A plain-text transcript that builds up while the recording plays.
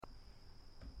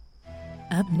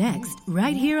Up next,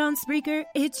 right here on Spreaker,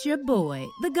 it's your boy,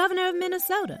 the governor of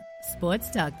Minnesota. Sports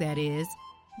talk, that is.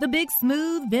 The big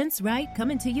smooth Vince Wright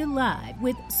coming to you live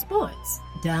with sports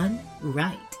done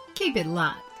right. Keep it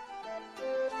locked.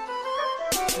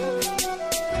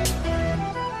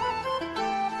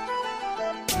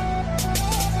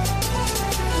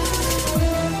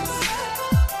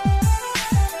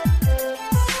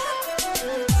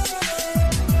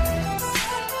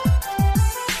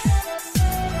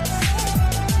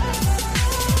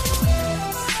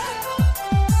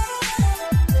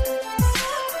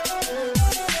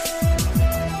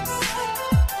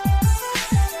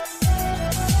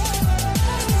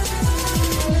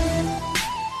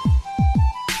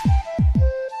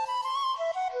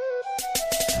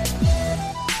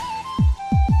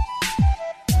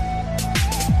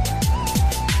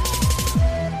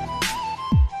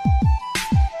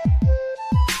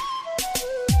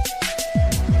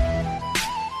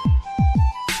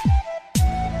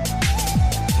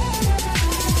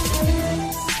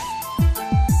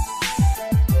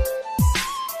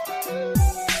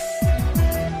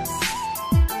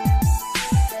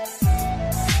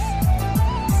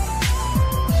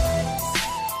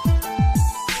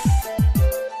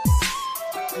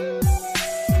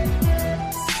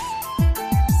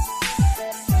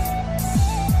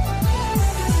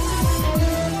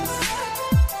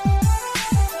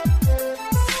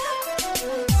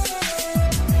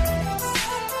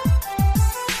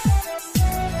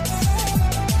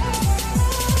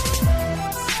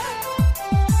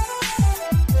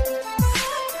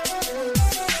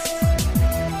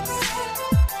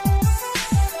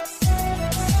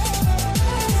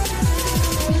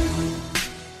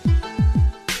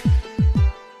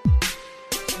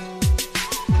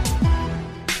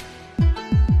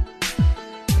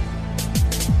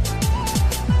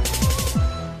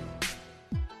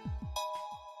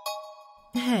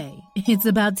 Hey, it's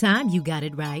about time you got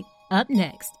it right. Up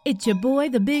next, it's your boy,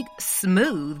 the big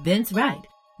smooth Vince Wright,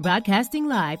 broadcasting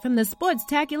live from the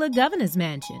Sports-tacular Governor's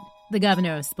Mansion, the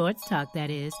governor of sports talk, that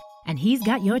is, and he's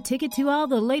got your ticket to all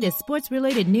the latest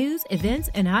sports-related news, events,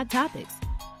 and hot topics.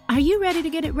 Are you ready to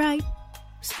get it right?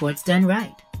 Sports done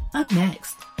right. Up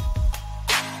next.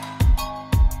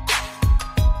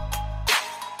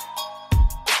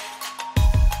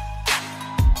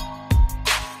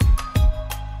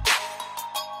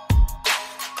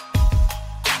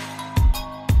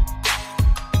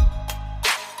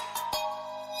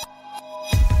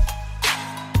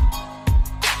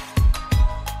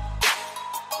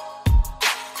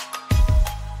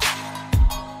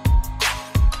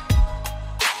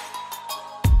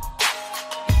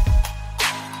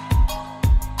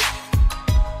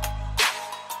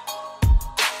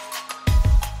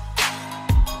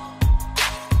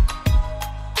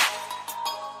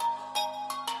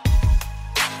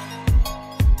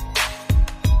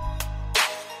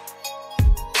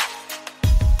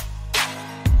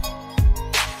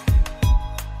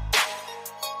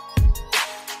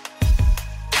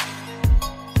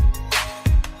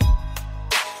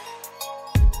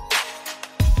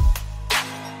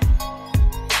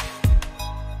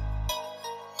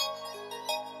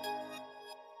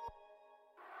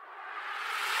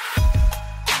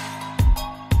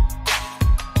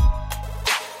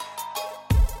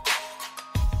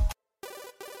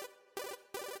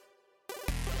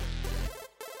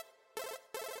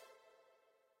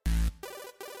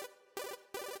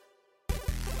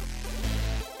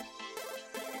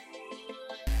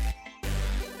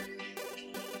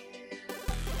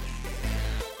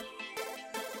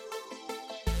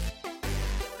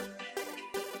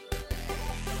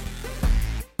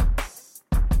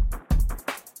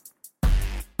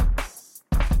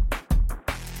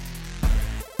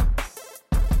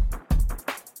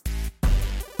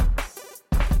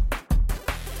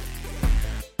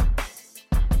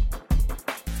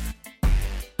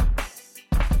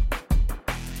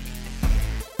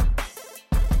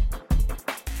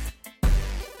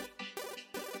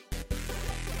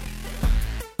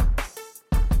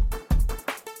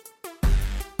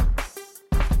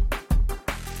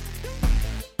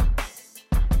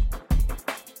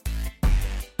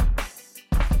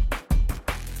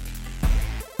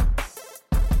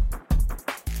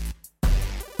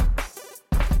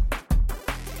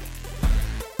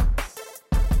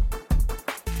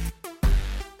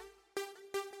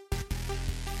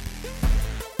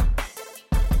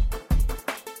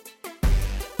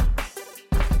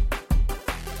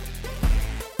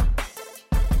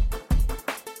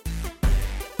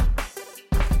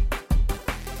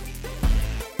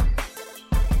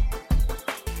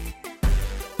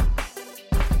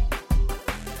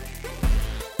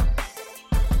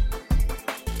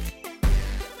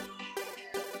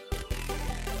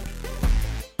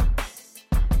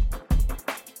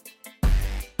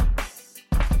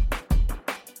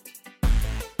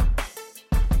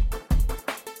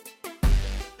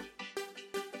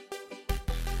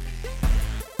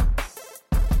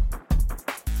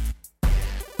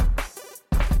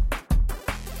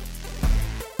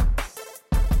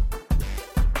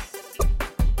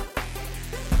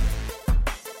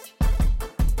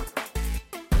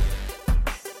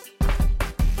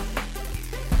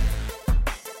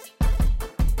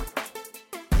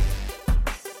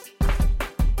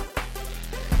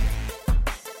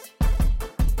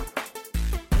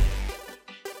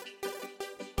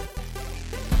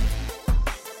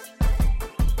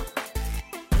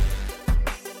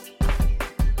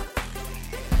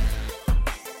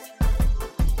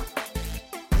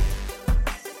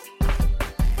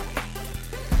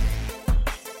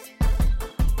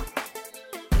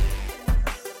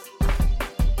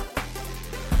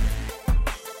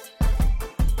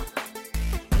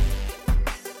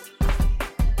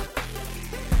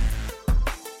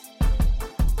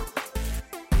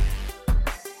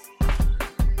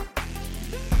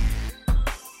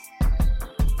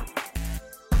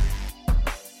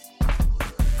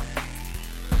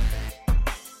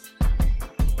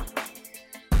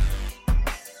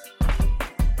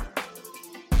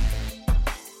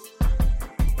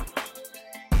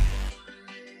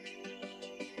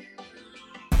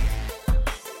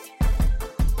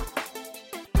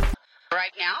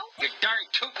 now? You darn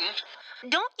tootin'.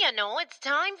 Don't you know it's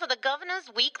time for the governor's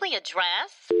weekly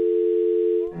address?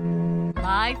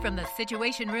 Live from the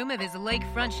Situation Room of his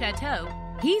lakefront chateau,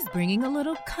 he's bringing a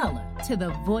little color to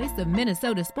the voice of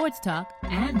Minnesota sports talk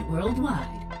and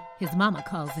worldwide. His mama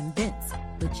calls him Vince,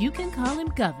 but you can call him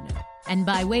Governor. And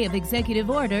by way of executive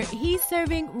order, he's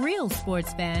serving real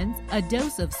sports fans a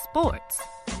dose of sports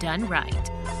done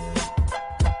right.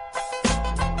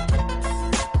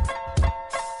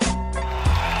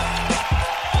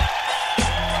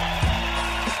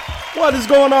 What is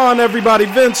going on, everybody?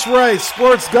 Vince Wright,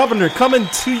 Sports Governor, coming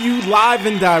to you live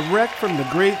and direct from the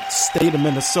great state of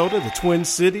Minnesota, the Twin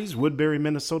Cities, Woodbury,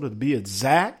 Minnesota, to be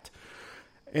exact.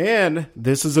 And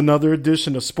this is another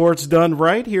edition of Sports Done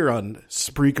Right here on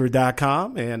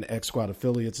Spreaker.com and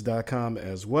XSquadAffiliates.com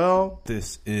as well.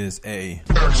 This is a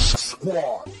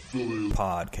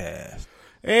podcast.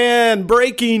 And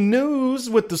breaking news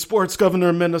with the Sports Governor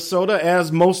of Minnesota.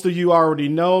 As most of you already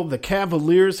know, the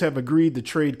Cavaliers have agreed to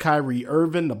trade Kyrie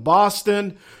Irving to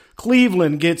Boston.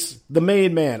 Cleveland gets the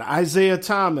main man, Isaiah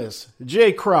Thomas,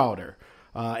 Jay Crowder,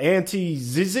 Ante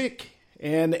Zizic,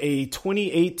 and a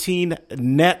 2018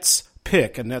 Nets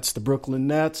pick, and that's the Brooklyn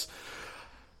Nets.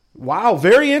 Wow,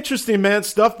 very interesting, man.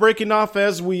 Stuff breaking off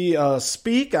as we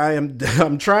speak. I'm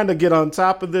trying to get on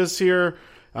top of this here.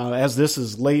 As this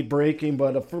is late breaking,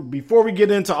 but before we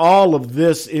get into all of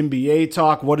this NBA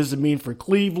talk, what does it mean for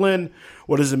Cleveland?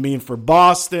 What does it mean for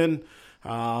Boston?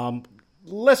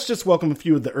 Let's just welcome a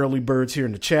few of the early birds here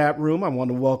in the chat room. I want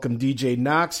to welcome DJ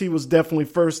Knox. He was definitely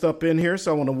first up in here,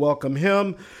 so I want to welcome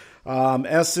him.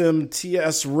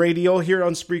 SMTS Radio here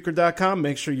on Spreaker.com.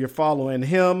 Make sure you're following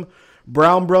him.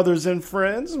 Brown Brothers and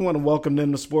Friends. I want to welcome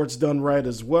them to Sports Done Right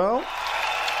as well.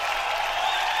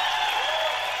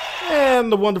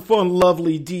 And the wonderful and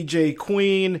lovely DJ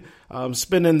Queen,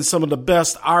 spinning some of the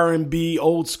best R&B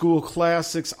old school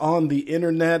classics on the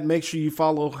internet. Make sure you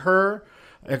follow her,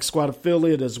 X-Squad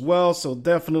affiliate as well. So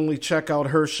definitely check out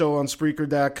her show on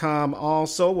Spreaker.com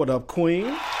also. What up,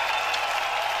 Queen?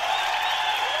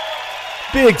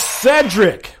 Big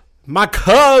Cedric. My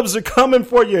Cubs are coming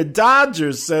for your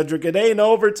Dodgers, Cedric. It ain't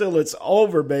over till it's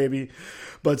over, baby.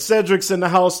 But Cedric's in the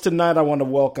house tonight. I want to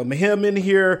welcome him in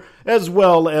here, as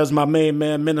well as my main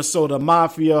man, Minnesota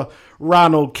Mafia,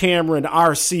 Ronald Cameron,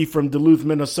 RC from Duluth,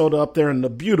 Minnesota, up there in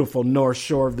the beautiful North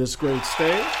Shore of this great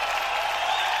state.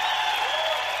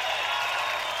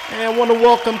 And I want to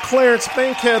welcome Clarence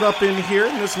Bankhead up in here.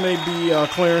 And this may be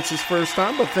Clarence's first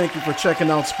time, but thank you for checking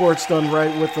out Sports Done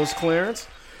Right with us, Clarence.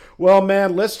 Well,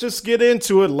 man, let's just get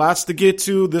into it. Lots to get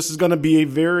to. This is going to be a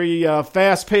very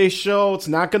fast-paced show. It's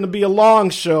not going to be a long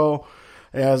show,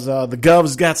 as the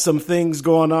Gov's got some things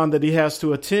going on that he has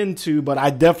to attend to, but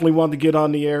I definitely wanted to get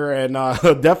on the air, and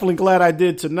definitely glad I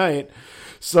did tonight.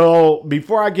 So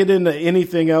before I get into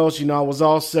anything else, I was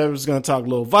all set. I was going to talk a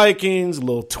little Vikings, a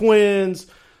little Twins,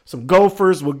 some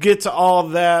Gophers. We'll get to all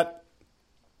of that.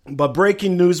 But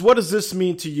breaking news, what does this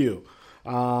mean to you?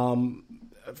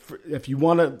 If you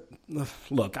want to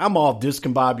look, I'm all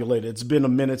discombobulated. It's been a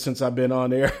minute since I've been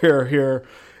on air here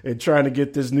and trying to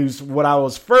get this news. What I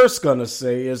was first going to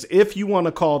say is if you want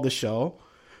to call the show,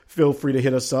 feel free to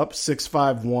hit us up.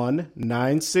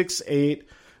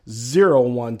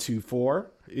 651-968-0124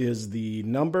 is the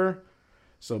number.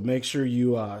 So make sure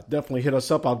you definitely hit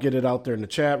us up. I'll get it out there in the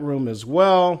chat room as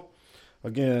well.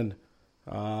 Again,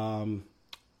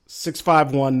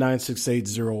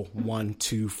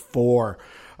 651-968-0124.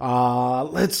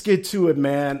 Let's get to it,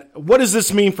 man. What does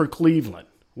this mean for Cleveland?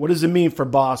 What does it mean for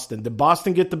Boston? Did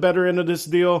Boston get the better end of this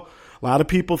deal? A lot of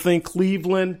people think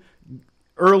Cleveland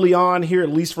early on here, at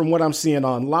least from what I'm seeing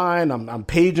online. I'm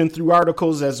paging through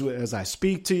articles as I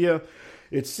speak to you.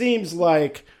 It seems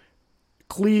like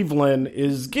Cleveland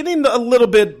is getting a little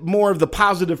bit more of the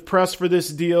positive press for this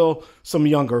deal. Some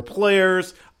younger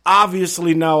players.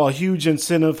 Obviously now a huge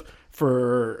incentive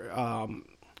for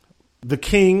the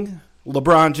King,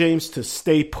 LeBron James, to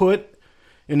stay put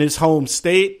in his home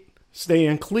state, stay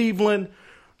in Cleveland.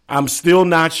 I'm still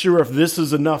not sure if this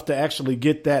is enough to actually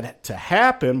get that to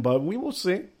happen, but we will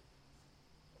see.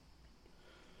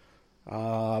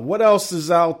 What else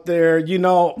is out there?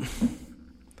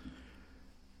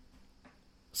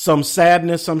 Some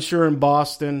sadness, I'm sure, in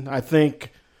Boston. I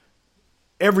think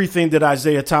everything that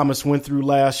Isaiah Thomas went through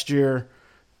last year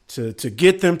to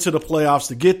get them to the playoffs,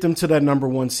 to get them to that number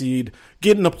one seed,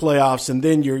 get in the playoffs, and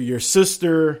then your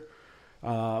sister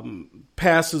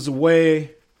passes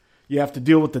away. You have to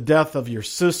deal with the death of your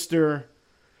sister.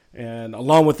 And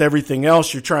along with everything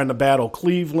else, you're trying to battle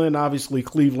Cleveland. Obviously,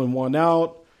 Cleveland won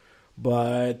out.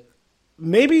 But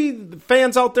maybe the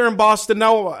fans out there in Boston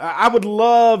know. I would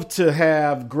love to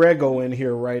have Grego in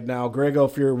here right now. Grego,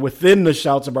 if you're within the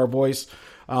shouts of our voice,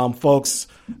 folks,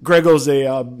 Grego's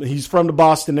he's from the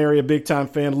Boston area, big time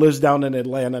fan, lives down in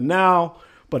Atlanta now.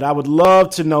 But I would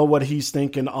love to know what he's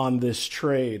thinking on this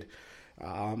trade.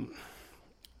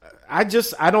 I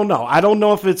don't know. I don't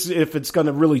know if it's going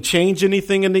to really change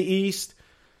anything in the East.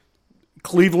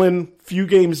 Cleveland, few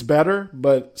games better,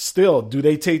 but still, do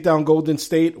they take down Golden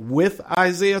State with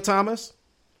Isaiah Thomas?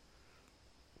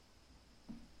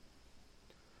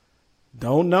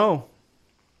 Don't know.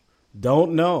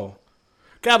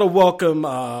 Got to welcome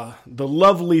the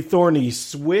lovely Thorny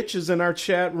Switch is in our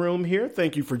chat room here.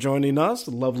 Thank you for joining us.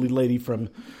 The lovely lady from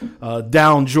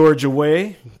down Georgia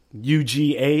way,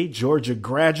 UGA, Georgia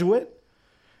graduate,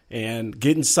 and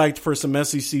getting psyched for some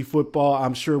SEC football.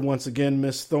 I'm sure once again,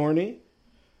 Miss Thorny.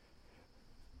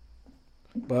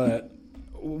 But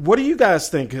what do you guys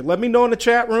think? Let me know in the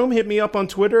chat room. Hit me up on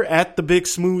Twitter at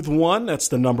 @TheBigSmooth1. That's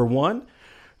the number 1.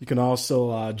 You can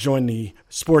also join the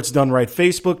Sports Done Right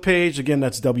Facebook page. Again,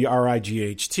 that's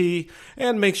WRIGHT.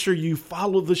 And make sure you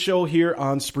follow the show here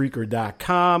on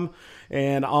Spreaker.com.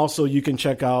 And also you can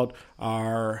check out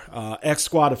our X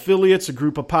Squad affiliates, a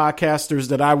group of podcasters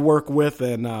that I work with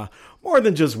and more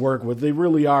than just work with. They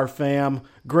really are fam,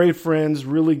 great friends,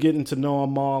 really getting to know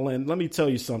them all. And let me tell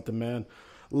you something, man.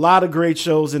 A lot of great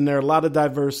shows in there, a lot of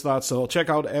diverse thoughts. So check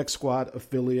out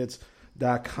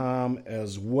xsquadaffiliates.com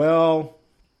as well.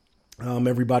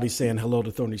 Everybody's saying hello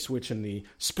to Thorny Switch in the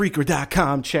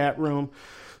Spreaker.com chat room.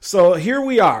 So here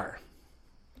we are.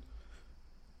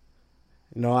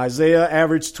 You know, Isaiah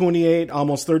averaged 28,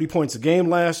 almost 30 points a game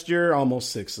last year,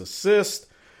 almost 6 assists,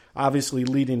 obviously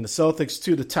leading the Celtics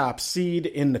to the top seed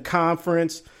in the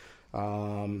conference.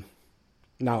 Now,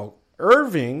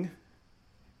 Irving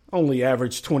only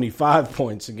averaged 25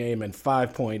 points a game and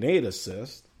 5.8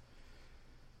 assists,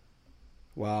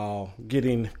 while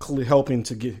helping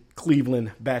to get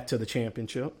Cleveland back to the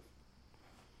championship.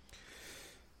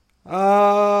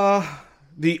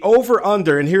 The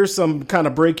over-under, and here's some kind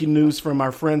of breaking news from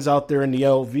our friends out there in the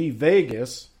LV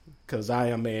Vegas, because I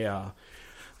am a,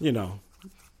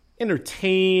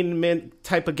 entertainment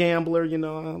type of gambler,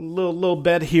 a little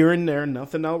bet here and there,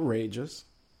 nothing outrageous.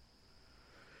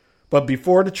 But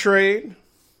before the trade,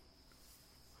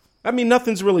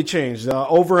 nothing's really changed.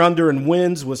 Over-under in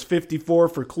wins was 54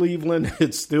 for Cleveland.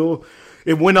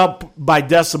 It went up by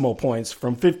decimal points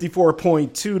from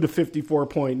 54.2 to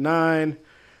 54.9.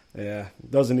 Yeah,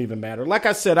 doesn't even matter. Like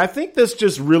I said, I think this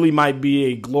just really might be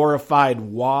a glorified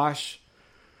wash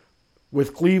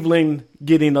with Cleveland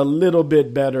getting a little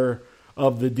bit better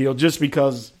of the deal just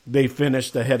because they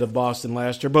finished ahead of Boston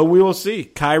last year. But we will see.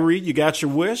 Kyrie, you got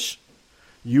your wish.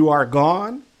 You are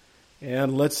gone.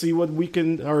 And let's see what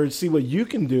you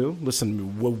can do.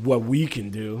 Listen, what we can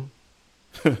do.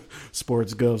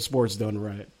 Sports done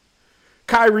right.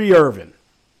 Kyrie Irving.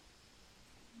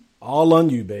 All on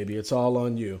you, baby. It's all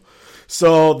on you.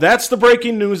 So that's the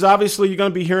breaking news. Obviously, you're going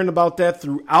to be hearing about that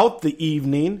throughout the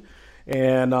evening.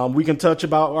 And we can touch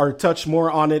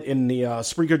more on it in the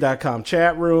Spreaker.com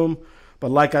chat room. But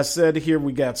like I said, here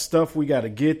we got stuff we got to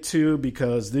get to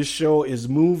because this show is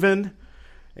moving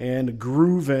and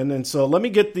grooving. And so let me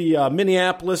get the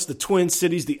Minneapolis, the Twin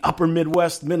Cities, the Upper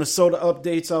Midwest, Minnesota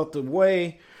updates out the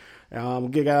way. We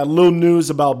got a little news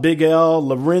about Big L,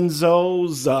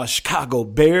 Lorenzo's Chicago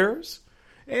Bears.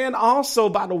 And also,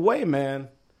 by the way, man,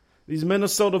 these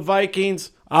Minnesota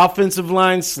Vikings, offensive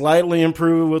line slightly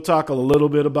improved. We'll talk a little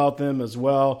bit about them as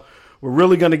well. We're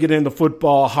really going to get into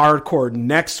football hardcore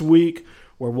next week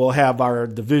where we'll have our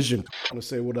division. I'm going to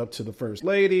say what up to the First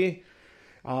Lady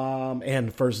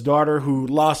and First Daughter who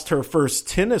lost her first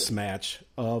tennis match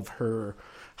of her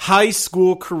high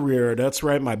school career. That's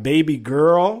right, my baby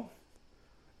girl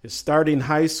is starting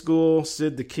high school.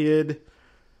 Sid the Kid.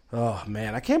 Oh,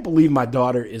 man, I can't believe my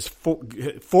daughter is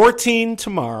 14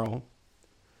 tomorrow.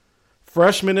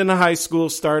 Freshman in the high school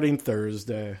starting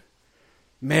Thursday.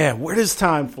 Man, where does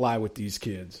time fly with these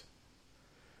kids?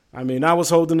 I was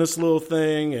holding this little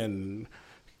thing and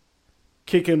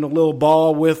kicking a little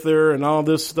ball with her and all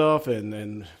this stuff.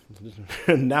 And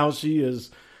now she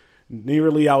is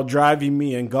nearly out driving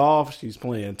me in golf. She's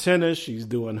playing tennis. She's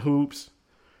doing hoops.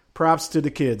 Props to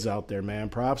the kids out there, man.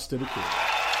 Props to the kids.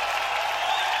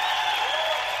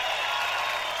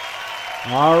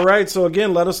 All right, so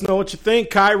again, let us know what you think.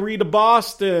 Kyrie to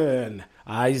Boston.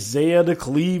 Isaiah to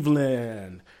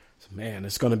Cleveland. Man,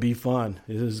 it's going to be fun.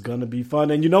 It is going to be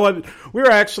fun. And you know what?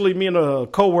 Me and a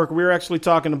coworker, we were actually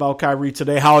talking about Kyrie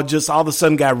today, how it just all of a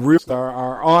sudden got real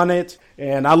are on it.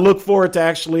 And I look forward to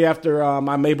actually after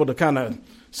I'm able to kind of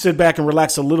sit back and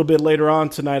relax a little bit later on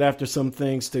tonight after some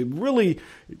things to really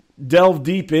delve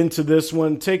deep into this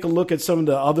one, take a look at some of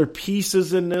the other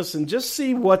pieces in this, and just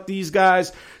see what these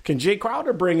guys, can Jay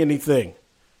Crowder bring anything?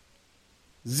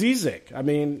 Zizic, I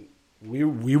mean,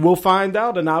 we will find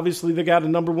out, and obviously they got a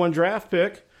number 1 draft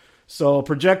pick. So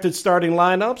projected starting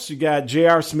lineups, you got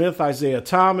J.R. Smith, Isaiah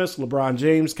Thomas, LeBron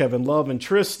James, Kevin Love, and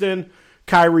Tristan,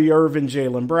 Kyrie Irving,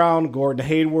 Jaylen Brown, Gordon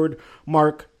Hayward,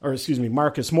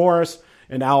 Marcus Morris,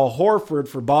 and Al Horford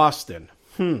for Boston.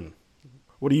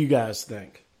 What do you guys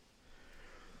think?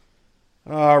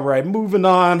 All right, moving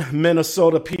on,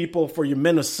 Minnesota people, for your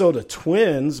Minnesota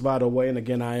Twins, by the way, and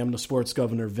again, I am the sports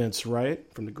governor, Vince Wright,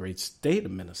 from the great state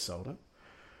of Minnesota.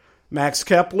 Max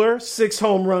Kepler, 6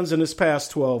 home runs in his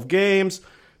past 12 games,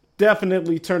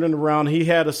 definitely turning around. He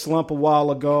had a slump a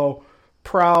while ago.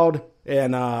 Proud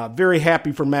and very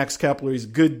happy for Max Kepler. He's a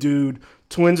good dude.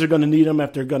 Twins are going to need him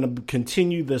if they're going to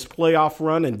continue this playoff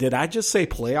run. And did I just say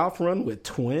playoff run with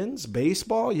Twins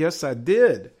baseball? Yes, I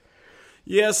did.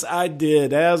 Yes, I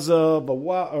did. As of a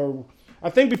while, or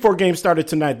I think before game started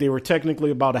tonight, they were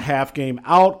technically about a half game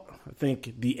out. I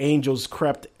think the Angels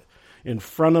crept in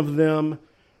front of them,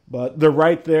 but they're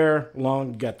right there.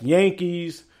 You got the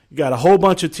Yankees. You got a whole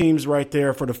bunch of teams right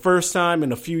there. For the first time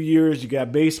in a few years, you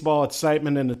got baseball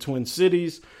excitement in the Twin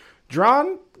Cities.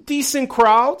 Drawn decent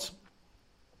crowds.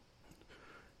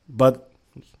 But,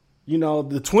 you know,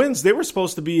 the Twins, they were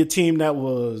supposed to be a team that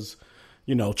was,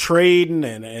 you know, trading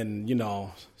and you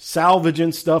know,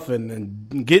 salvaging stuff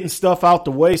and getting stuff out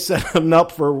the way, setting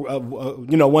up for,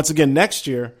 you know, once again next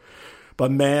year.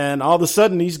 But, man, all of a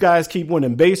sudden these guys keep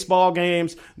winning baseball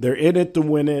games. They're in it to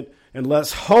win it. And let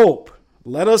us hope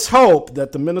that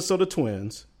the Minnesota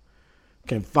Twins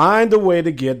can find a way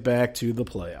to get back to the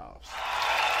playoffs.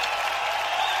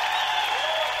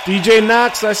 DJ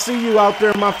Knox, I see you out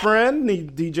there, my friend.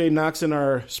 DJ Knox in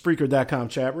our Spreaker.com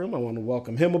chat room. I want to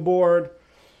welcome him aboard.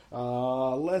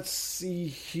 Let's see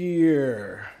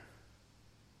here.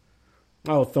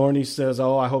 Oh, Thorny says,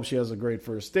 I hope she has a great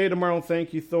first day tomorrow.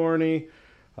 Thank you, Thorny.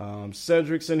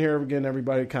 Cedric's in here again.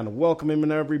 Everybody kind of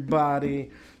welcoming everybody.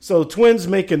 So Twins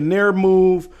making their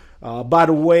move. By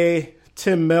the way,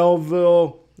 Tim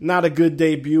Melville, not a good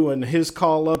debut in his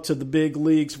call up to the big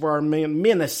leagues for our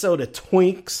Minnesota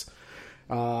Twinks.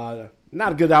 Not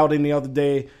a good outing the other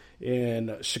day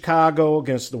in Chicago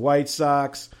against the White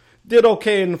Sox. Did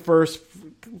okay in the first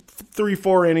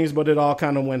 3-4 innings, but it all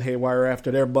kind of went haywire after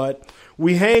there. But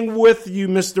we hang with you,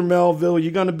 Mr. Melville.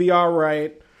 You're going to be all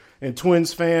right. And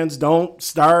Twins fans, don't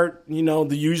start, you know,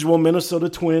 the usual Minnesota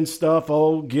Twins stuff.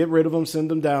 Oh, get rid of them, send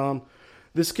them down.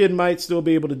 This kid might still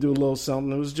be able to do a little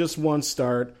something. It was just one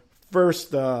start. First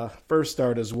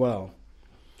start as well.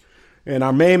 And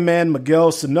our main man,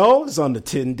 Miguel Sano, is on the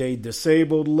 10-day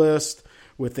disabled list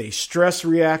with a stress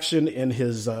reaction in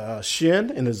his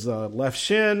left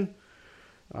shin.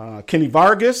 Kenny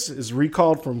Vargas is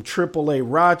recalled from AAA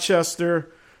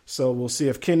Rochester. So we'll see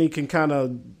if Kenny can kind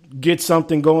of get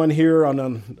something going here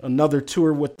on another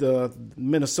tour with the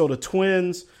Minnesota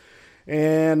Twins.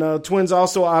 And Twins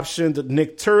also optioned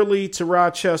Nick Turley to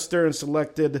Rochester and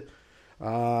selected,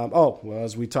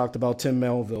 as we talked about, Tim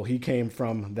Melville. He came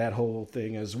from that whole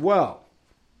thing as well.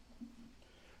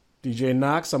 DJ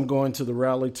Knox, I'm going to the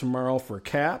rally tomorrow for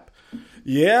Cap.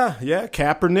 Yeah,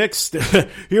 Kaepernick.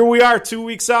 Here we are 2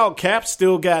 weeks out. Cap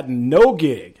still got no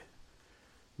gig.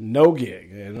 No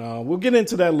gig. And we'll get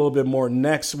into that a little bit more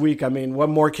next week. I mean, what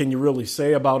more can you really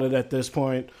say about it at this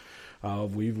point?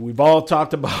 We've all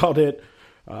talked about it.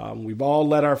 We've all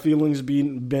let our feelings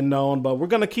been known, but we're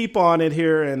going to keep on it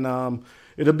here, and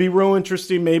it'll be real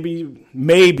interesting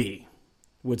maybe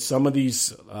with some of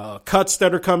these cuts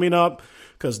that are coming up,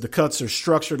 because the cuts are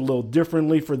structured a little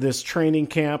differently for this training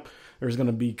camp. There's going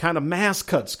to be kind of mass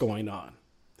cuts going on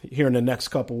here in the next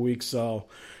couple weeks. So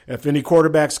if any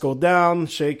quarterbacks go down,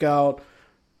 shake out,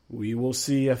 we will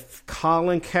see if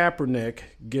Colin Kaepernick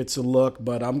gets a look.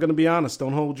 But I'm going to be honest,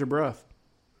 don't hold your breath.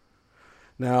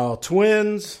 Now,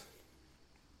 Twins,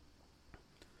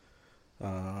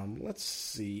 let's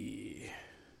see.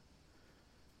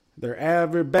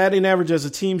 Their batting average as a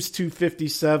team's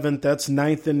 257th. That's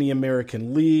 9th in the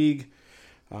American League.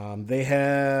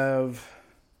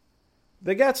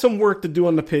 They got some work to do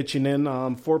on the pitching end.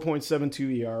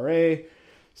 4.72 ERA.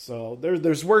 So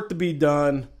there's work to be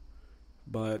done.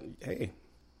 But, hey,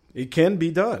 it can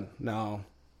be done. Now,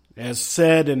 as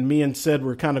said, and me and Sid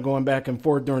were kind of going back and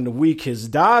forth during the week, his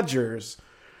Dodgers,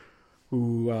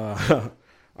 who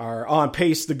are on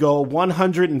pace to go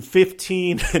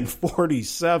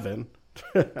 115-47.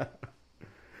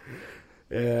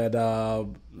 And,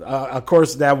 of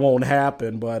course, that won't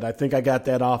happen, but I think I got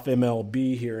that off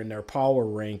MLB here in their power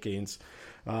rankings.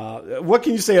 What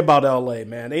can you say about LA,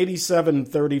 man?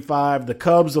 87-35, the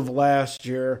Cubs of last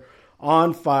year,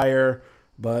 on fire.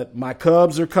 But my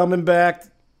Cubs are coming back.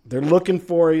 They're looking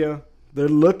for you. They're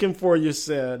looking for you,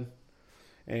 Sid.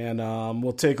 And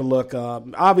we'll take a look.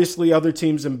 Obviously, other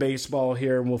teams in baseball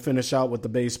here, and we'll finish out with the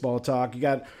baseball talk. You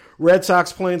got Red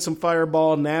Sox playing some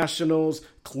fireball, Nationals,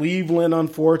 Cleveland,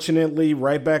 unfortunately,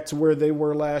 right back to where they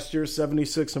were last year,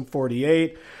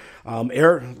 76-48.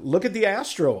 Look at the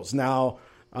Astros. Now,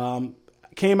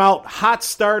 came out hot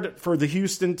start for the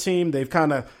Houston team. They've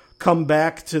kind of come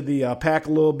back to the pack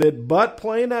a little bit, but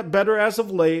playing that better as of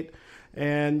late.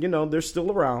 And, they're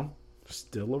still around.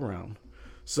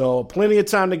 So plenty of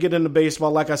time to get into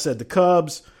baseball. Like I said, the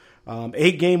Cubs,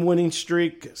 8-game winning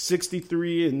streak,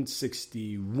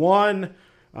 63-61.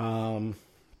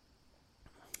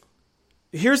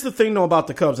 Here's the thing, though, about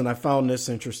the Cubs, and I found this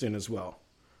interesting as well.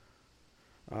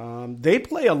 They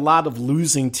play a lot of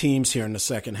losing teams here in the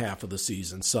second half of the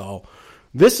season. So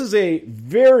this is a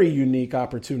very unique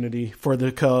opportunity for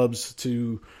the Cubs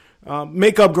to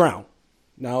make up ground.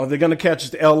 Now, are they going to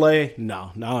catch L.A.?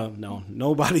 No.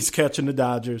 Nobody's catching the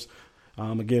Dodgers.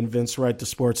 Again, Vince Wright, the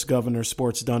sports governor,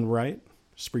 sports done right.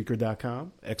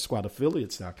 Spreaker.com,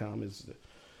 xsquadaffiliates.com is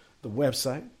the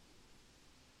website.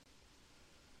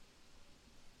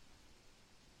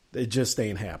 It just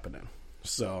ain't happening.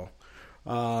 So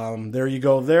there you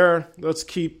go there. Let's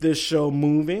keep this show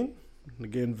moving.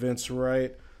 Again, Vince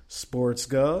Wright, Sports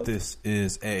Gov. This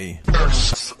is a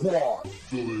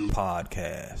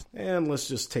podcast. And let's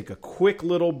just take a quick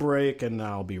little break, and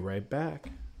I'll be right back.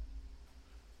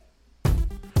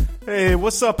 Hey,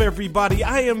 what's up, everybody?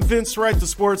 I am Vince Wright, the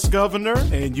sports governor,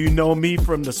 and you know me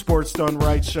from the Sports Done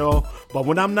Right show. But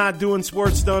when I'm not doing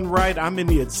Sports Done Right, I'm in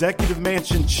the executive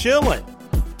mansion chilling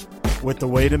with the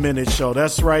Wait a Minute show.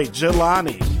 That's right,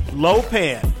 Jelani,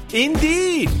 Lopan,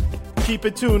 indeed. Keep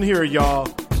it tuned here, y'all.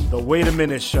 The Wait a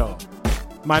Minute show.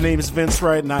 My name is Vince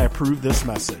Wright, and I approve this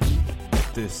message.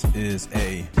 This is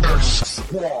a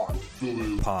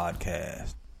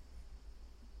podcast.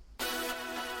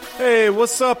 Hey,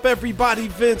 what's up, everybody?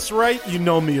 Vince Wright. You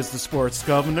know me as the sports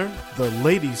governor. The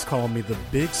ladies call me the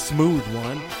big smooth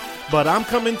one. But I'm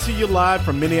coming to you live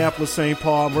from Minneapolis, St.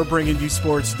 Paul, and we're bringing you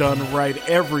sports done right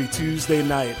every Tuesday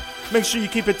night. Make sure you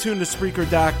keep it tuned to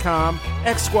Spreaker.com,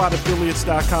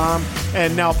 xsquadaffiliates.com,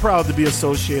 and now proud to be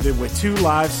associated with 2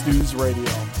 Live Stews Radio.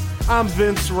 I'm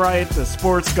Vince Wright, the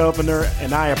sports governor,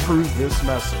 and I approve this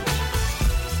message.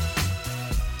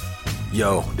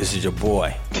 Yo, this is your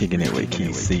boy, Kicking It with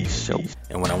KC Show.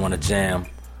 and when I want to jam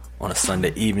on a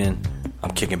Sunday evening,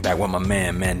 I'm kicking back with my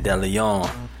man, Mandela,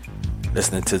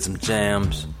 listening to some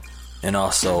jams, and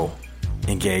also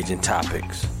engaging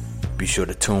topics. Be sure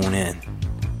to tune in.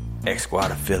 X Squad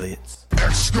Affiliates.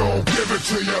 X-Go, give it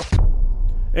to you.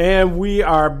 And we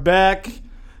are back.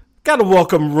 Got to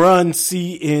welcome Run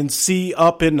CNC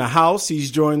up in the house.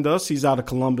 He's joined us. He's out of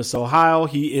Columbus, Ohio.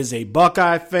 He is a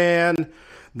Buckeye fan.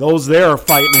 Those there are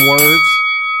fighting words.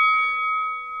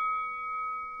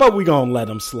 But we're going to let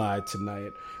him slide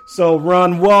tonight. So,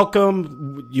 Run,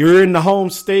 welcome. You're in the home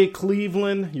state,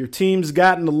 Cleveland. Your team's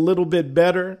gotten a little bit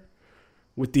better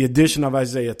with the addition of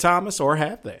Isaiah Thomas, or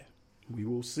have they? We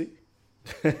will see.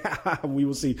 We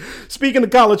will see. Speaking of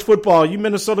college football, you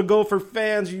Minnesota Gopher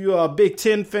fans, you Big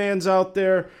Ten fans out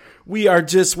there, we are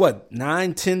just,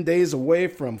 9-10 days away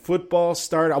from football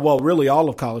start. Well, really all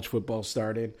of college football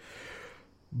starting.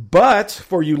 But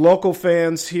for you local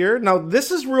fans here, now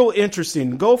this is real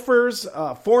interesting. Gophers,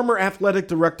 former athletic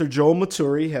director Joel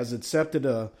Maturi has accepted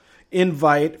a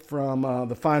invite from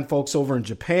the fine folks over in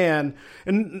Japan.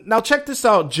 And now check this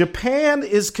out. Japan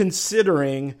is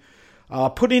considering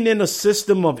putting in a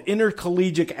system of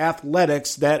intercollegiate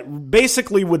athletics that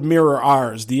basically would mirror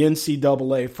ours, the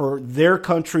NCAA, for their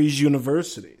country's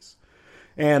universities.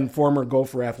 And former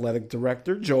Gopher athletic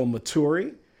director Joel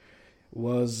Maturi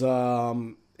was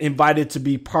invited to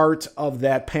be part of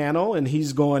that panel, and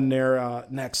he's going there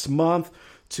next month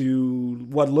to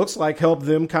what looks like help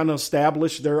them kind of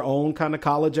establish their own kind of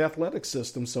college athletic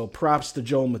system. So props to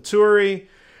Joel Maturi.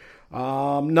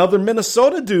 Another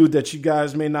Minnesota dude that you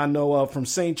guys may not know of from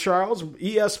St. Charles,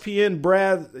 ESPN's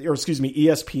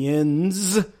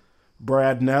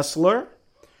Brad Nessler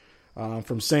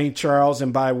from St. Charles,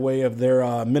 and by way of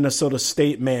their Minnesota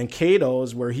State Mankato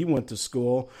is where he went to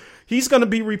school. He's going to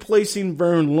be replacing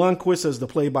Vern Lundquist as the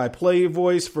play-by-play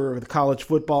voice for the college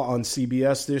football on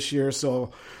CBS this year.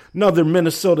 So another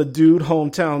Minnesota dude,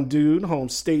 hometown dude, home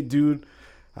state dude,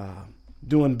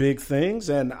 doing big things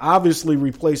and obviously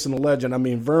replacing a legend. I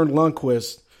mean, Vern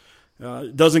Lundquist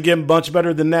doesn't get much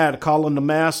better than that, calling the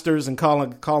Masters and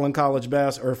calling college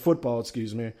football,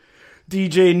 excuse me.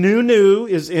 DJ Nunu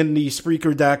is in the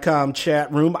Spreaker.com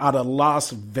chat room out of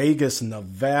Las Vegas,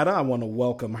 Nevada. I want to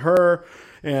welcome her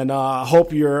and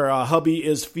hope your hubby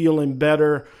is feeling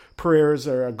better. Prayers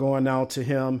are going out to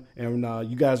him, and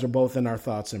you guys are both in our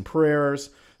thoughts and prayers.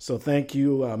 So thank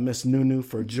you, Miss Nunu,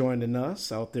 for joining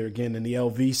us out there again in the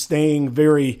LV, staying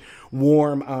very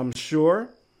warm, I'm sure.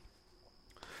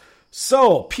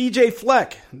 So, PJ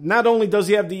Fleck, not only does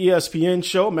he have the ESPN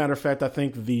show, matter of fact, I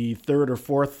think the third or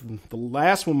fourth, the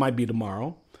last one might be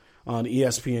tomorrow on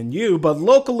ESPNU, but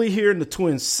locally here in the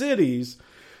Twin Cities,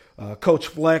 Coach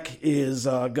Fleck is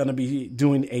going to be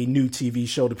doing a new TV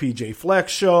show, the PJ Fleck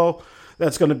Show.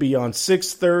 That's going to be on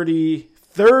 6:30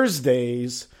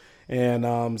 Thursdays, and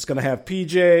it's going to have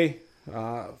PJ,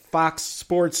 Fox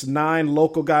Sports 9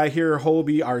 local guy here,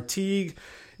 Hobie Artigue,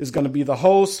 is going to be the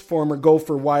host. Former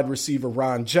Gopher wide receiver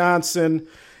Ron Johnson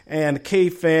and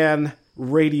K-Fan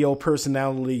radio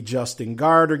personality Justin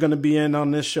Gard are going to be in on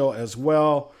this show as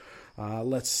well.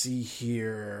 Let's see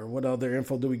here. What other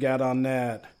info do we got on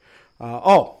that?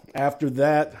 After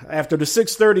that, after the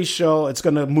 6:30 show, it's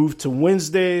going to move to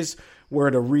Wednesdays, where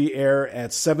it'll re-air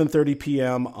at 7:30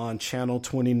 p.m. on Channel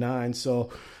 29. So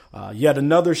yet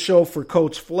another show for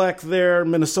Coach Fleck there.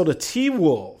 Minnesota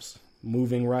T-Wolves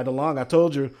moving right along. I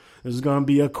told you this is going to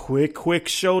be a quick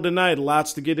show tonight.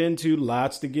 Lots to get into.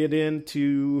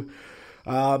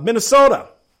 Minnesota.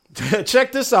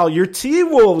 Check this out. Your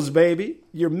T-Wolves, baby.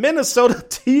 Your Minnesota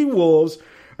T-Wolves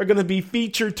are going to be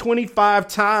featured 25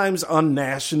 times on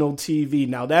national TV.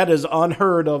 Now, that is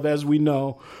unheard of, as we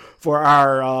know, for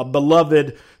our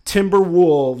beloved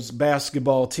Timberwolves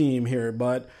basketball team here.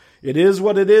 But it is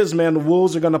what it is, man. The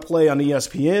Wolves are going to play on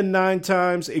ESPN 9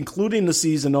 times, including the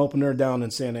season opener down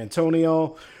in San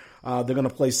Antonio. They're going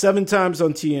to play 7 times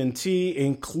on TNT,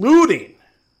 including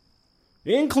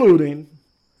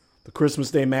the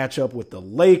Christmas Day matchup with the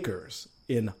Lakers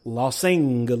in Los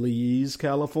Angeles,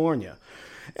 California.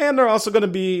 And they're also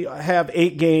going to have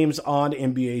 8 games on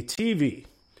NBA TV.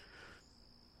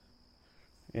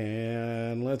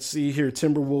 And let's see here.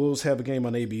 Timberwolves have a game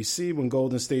on ABC when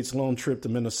Golden State's lone trip to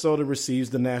Minnesota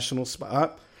receives the national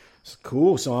spot. It's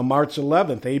cool. So on March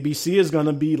 11th, ABC is going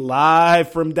to be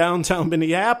live from downtown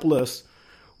Minneapolis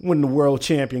when the world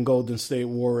champion Golden State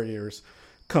Warriors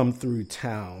come through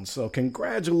town. So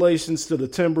congratulations to the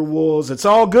Timberwolves. It's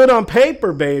all good on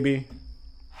paper, baby.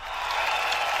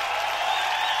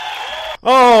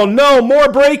 Oh, no,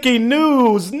 more breaking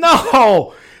news.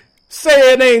 No,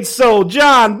 say it ain't so.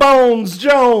 John Bones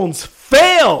Jones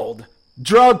failed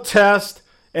drug test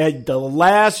at the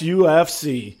last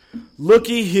UFC.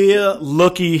 Looky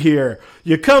here.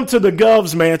 You come to the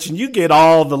Govs Mansion, you get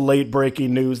all the late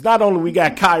breaking news. Not only we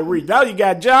got Kyrie, now you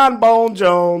got John Bones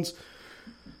Jones.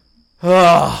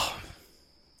 Oh,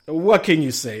 what can you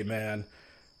say, man?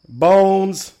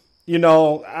 Bones. You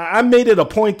know, I made it a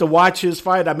point to watch his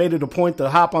fight. I made it a point to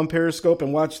hop on Periscope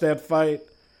and watch that fight.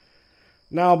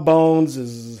 Now Bones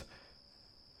is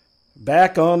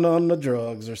back on the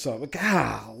drugs or something.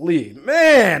 Golly,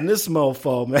 man, this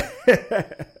mofo, man.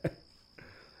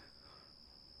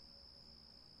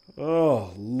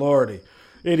 Oh, Lordy.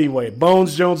 Anyway,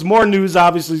 Bones Jones, more news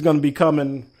obviously is going to be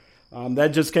coming. That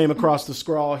just came across the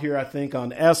scroll here, I think,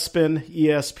 on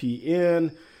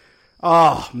ESPN.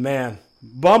 Oh, man.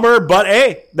 Bummer, but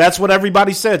hey, that's what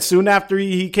everybody said. Soon after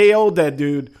he KO'd that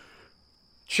dude,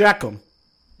 check him.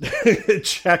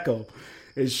 Check him.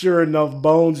 And sure enough,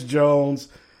 Bones Jones,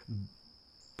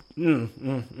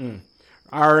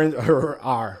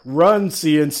 our run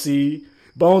CNC,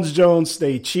 Bones Jones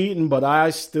stay cheating, but I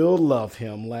still love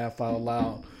him. Laugh out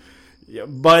loud. Yeah,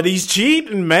 but he's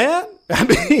cheating, man. I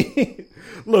mean,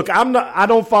 look, I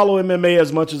don't follow MMA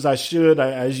as much as I should.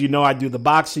 As you know, I do the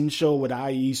boxing show with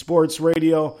IE Sports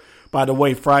Radio. By the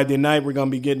way, Friday night, we're going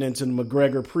to be getting into the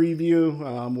McGregor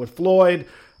preview with Floyd.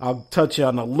 I'll touch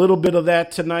on a little bit of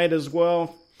that tonight as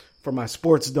well for my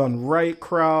Sports Done Right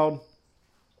crowd.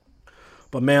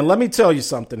 But, man, let me tell you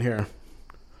something here.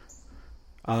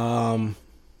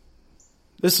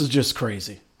 This is just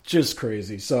crazy. Just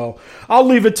crazy. So I'll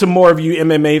leave it to more of you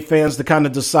MMA fans to kind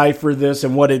of decipher this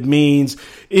and what it means.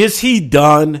 Is he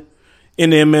done in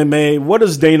MMA? What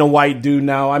does Dana White do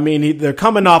now? I mean, they're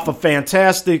coming off a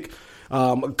fantastic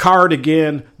card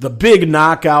again, the big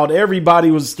knockout.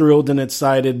 Everybody was thrilled and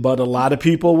excited, but a lot of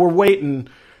people were waiting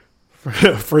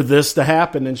for this to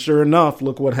happen. And sure enough,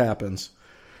 look what happens.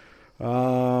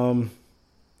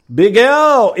 Big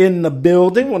L in the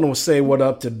building. Want to say what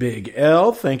up to Big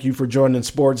L. Thank you for joining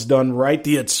Sports Done Right,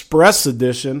 the Express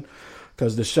edition,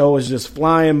 because the show is just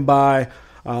flying by.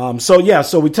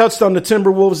 So we touched on the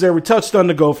Timberwolves there. We touched on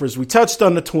the Gophers. We touched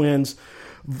on the Twins.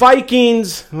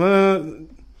 Vikings, I'm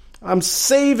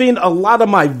saving a lot of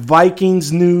my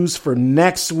Vikings news for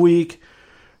next week.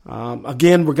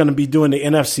 Again, we're going to be doing the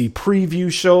NFC preview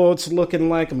show, it's looking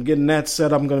like. I'm getting that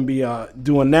set. I'm going to be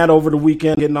doing that over the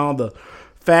weekend, getting all the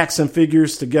facts and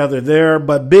figures together there.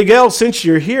 But Big L, since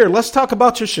you're here, let's talk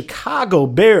about your Chicago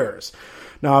Bears.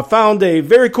 Now, I found a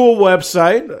very cool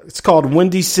website. It's called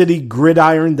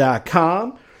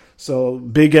WindyCityGridiron.com. So,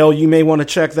 Big L, you may want to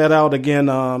check that out. Again,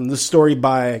 this story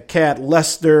by Cat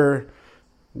Lester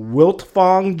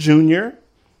Wiltfong Jr.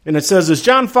 And it says, is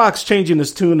John Fox changing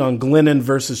his tune on Glennon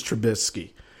versus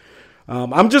Trubisky?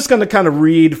 I'm just going to kind of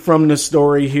read from the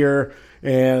story here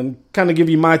and kind of give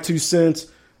you my 2 cents.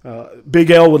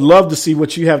 Big L would love to see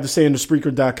what you have to say in the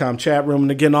Spreaker.com chat room. And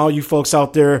again, all you folks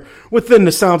out there within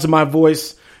the sounds of my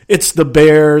voice, it's the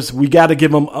Bears. We got to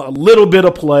give them a little bit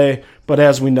of play. But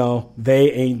as we know,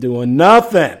 they ain't doing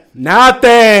nothing.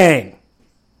 Nothing.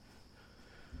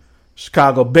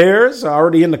 Chicago Bears are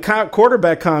already in the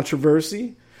quarterback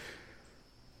controversy.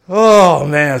 Oh,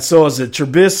 man. So is it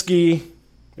Trubisky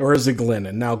or is it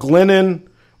Glennon? Now, Glennon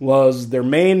was their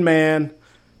main man,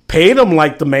 paid him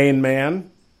like the main man.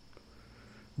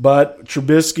 But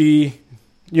Trubisky,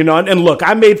 and look,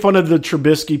 I made fun of the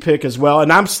Trubisky pick as well,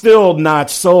 and I'm still not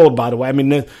sold, by the way. I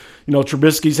mean,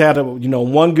 Trubisky's had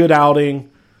one good outing,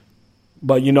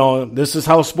 but, this is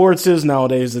how sports is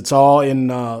nowadays. It's all in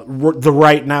the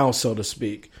right now, so to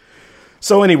speak.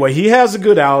 So anyway, he has a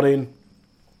good outing.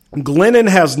 Glennon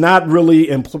has not really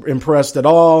impressed at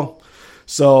all,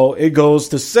 so it goes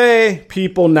to say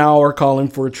people now are calling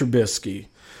for Trubisky.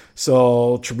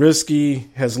 So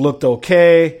Trubisky has looked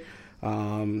okay,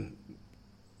 but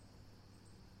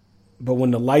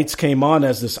when the lights came on,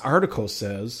 as this article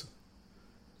says,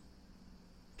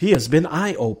 he has been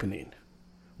eye-opening.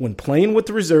 When playing with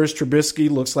the reserves, Trubisky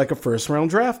looks like a first-round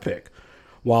draft pick,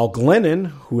 while Glennon,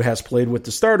 who has played with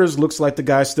the starters, looks like the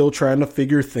guy still trying to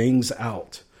figure things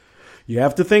out. You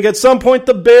have to think at some point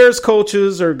the Bears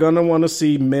coaches are going to want to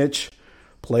see Mitch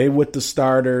play with the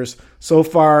starters. So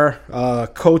far,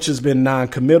 coach has been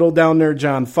non-committal down there,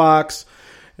 John Fox,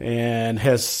 and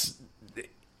has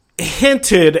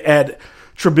hinted at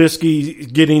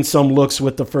Trubisky getting some looks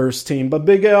with the first team. But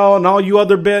Big L and all you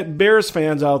other Bears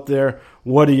fans out there,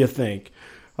 what do you think?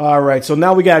 All right, so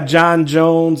now we got John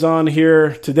Jones on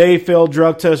here. Today, failed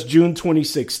drug test June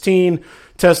 2016.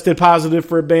 Tested positive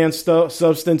for a banned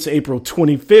substance April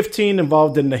 2015.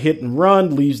 Involved in the hit and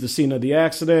run. Leaves the scene of the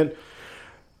accident.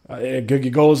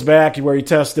 It goes back where he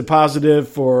tested positive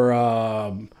for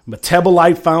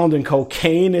metabolite found in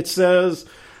cocaine, it says.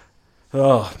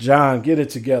 Oh, John, get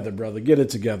it together, brother. Get it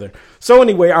together. So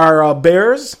anyway, our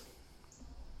Bears,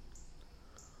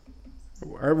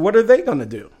 what are they going to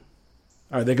do?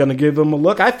 Are they going to give him a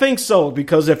look? I think so,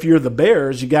 because if you're the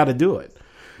Bears, you got to do it.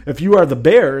 If you are the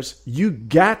Bears, you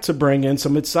got to bring in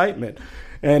some excitement.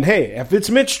 And hey, if it's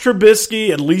Mitch Trubisky,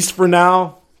 at least for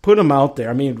now, put him out there.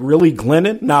 I mean, really,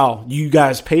 Glennon? Now, you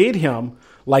guys paid him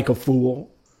like a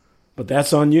fool, but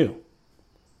that's on you.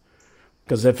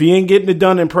 Because if he ain't getting it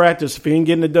done in practice, if he ain't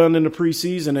getting it done in the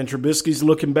preseason and Trubisky's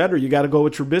looking better, you got to go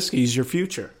with Trubisky. He's your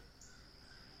future.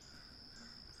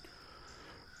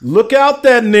 Look out,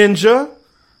 that ninja.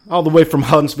 All the way from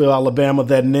Huntsville, Alabama,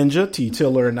 that ninja. T.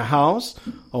 Tiller in the house.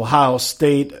 Ohio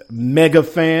State mega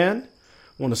fan.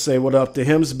 Want to say what up to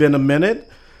him. It's been a minute.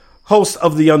 Host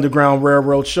of the Underground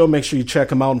Railroad Show. Make sure you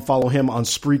check him out and follow him on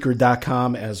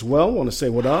Spreaker.com as well. Want to say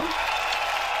what up.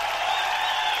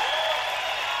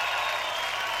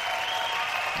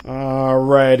 All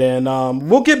right, and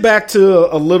we'll get back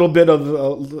to a little bit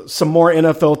of some more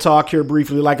NFL talk here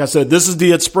briefly. Like I said, this is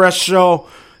the Express Show.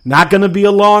 Not going to be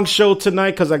a long show tonight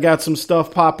because I got some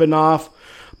stuff popping off.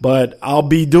 But I'll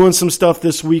be doing some stuff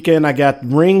this weekend. I got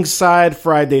Ringside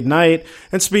Friday night.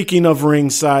 And speaking of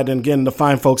Ringside, and again, the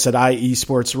fine folks at IE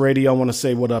Sports Radio, I want to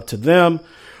say what up to them.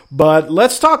 But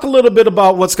let's talk a little bit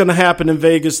about what's going to happen in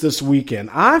Vegas this weekend.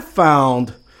 I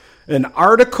found an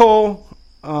article,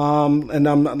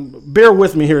 and bear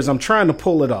with me here as I'm trying to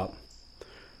pull it up.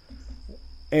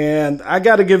 And I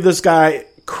got to give this guy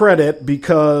credit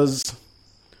because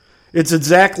it's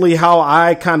exactly how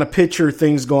I kind of picture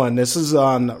things going. This is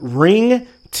on Ring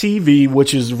TV,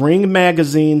 which is Ring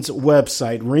Magazine's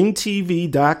website,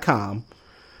 ringtv.com.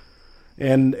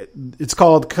 And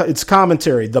it's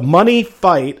commentary, The Money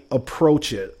Fight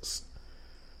Approaches.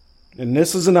 And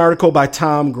this is an article by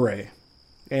Tom Gray.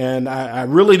 And I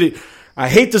I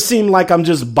hate to seem like I'm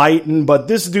just biting, but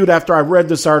this dude, after I read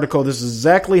this article, this is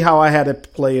exactly how I had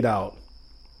it played out.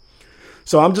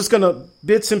 So I'm just going to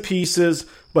bits and pieces,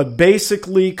 but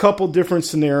basically a couple different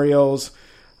scenarios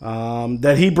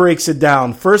that he breaks it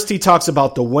down. First, he talks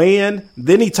about the weigh-in.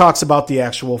 Then he talks about the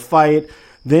actual fight.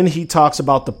 Then he talks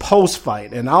about the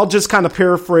post-fight. And I'll just kind of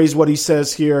paraphrase what he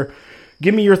says here.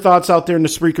 Give me your thoughts out there in the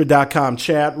Spreaker.com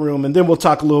chat room, and then we'll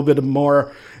talk a little bit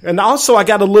more. And also, I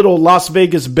got a little Las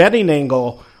Vegas betting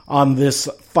angle on this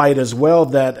fight as well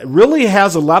that really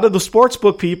has a lot of the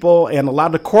sportsbook people and a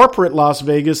lot of corporate Las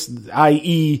Vegas,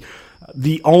 i.e.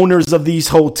 the owners of these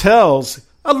hotels,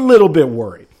 a little bit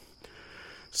worried.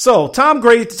 So Tom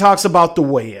Gray talks about the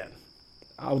weigh-in.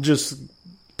 I'll just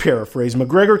paraphrase.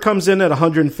 McGregor comes in at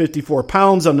 154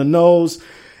 pounds on the nose,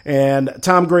 and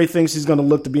Tom Gray thinks he's going to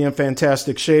look to be in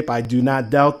fantastic shape. I do not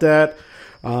doubt that.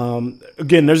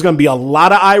 Again, there's going to be a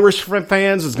lot of Irish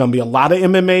fans. There's going to be a lot of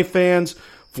MMA fans.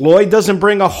 Floyd doesn't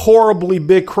bring a horribly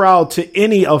big crowd to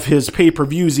any of his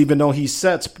pay-per-views, even though he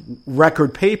sets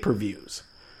record pay-per-views.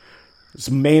 It's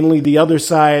mainly the other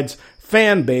side's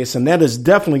fan base, and that is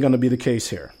definitely going to be the case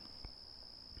here.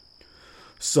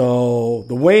 So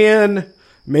the weigh-in,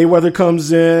 Mayweather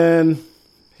comes in.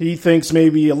 He thinks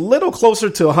maybe a little closer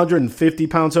to 150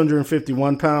 pounds,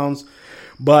 151 pounds.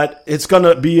 But it's going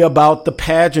to be about the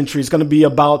pageantry. It's going to be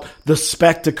about the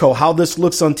spectacle, how this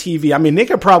looks on TV. I mean, they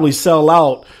could probably sell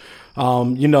out,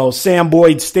 Sam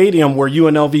Boyd Stadium where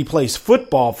UNLV plays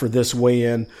football for this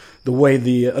weigh-in, the way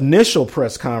the initial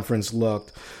press conference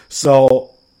looked.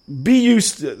 So be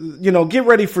used to, get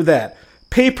ready for that.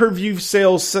 Pay-per-view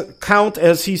sales count,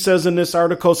 as he says in this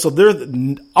article. So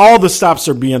all the stops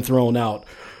are being thrown out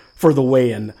for the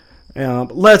weigh-in.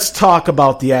 Let's talk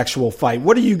about the actual fight.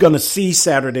 What are you going to see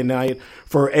Saturday night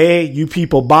for you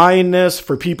people buying this,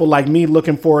 for people like me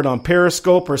looking for it on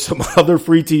Periscope or some other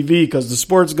free TV, because the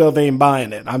SportsGov ain't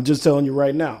buying it. I'm just telling you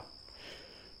right now.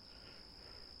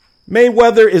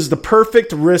 Mayweather is the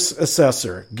perfect risk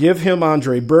assessor. Give him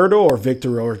Andre Berto or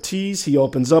Victor Ortiz. He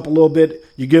opens up a little bit.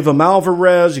 You give him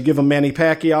Alvarez, you give him Manny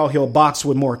Pacquiao, he'll box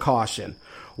with more caution.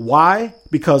 Why?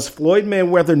 Because Floyd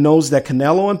Mayweather knows that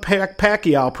Canelo and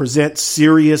Pacquiao present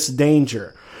serious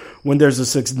danger. When there's a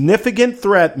significant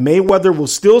threat, Mayweather will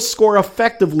still score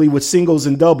effectively with singles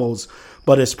and doubles,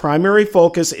 but his primary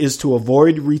focus is to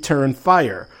avoid return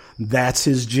fire. That's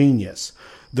his genius.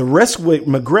 The risk with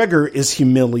McGregor is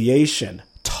humiliation.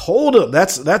 Total.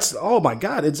 That's oh my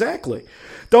God, exactly.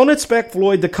 Don't expect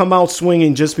Floyd to come out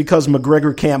swinging just because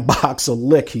McGregor can't box a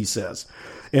lick, he says.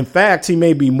 In fact, he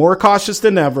may be more cautious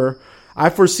than ever. I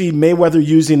foresee Mayweather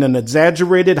using an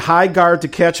exaggerated high guard to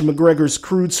catch McGregor's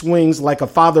crude swings like a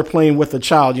father playing with a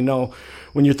child,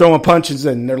 when you're throwing punches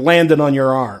and they're landing on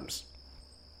your arms.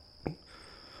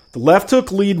 The left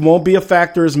hook lead won't be a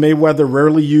factor as Mayweather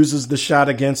rarely uses the shot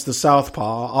against the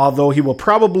southpaw, although he will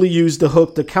probably use the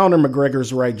hook to counter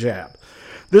McGregor's right jab.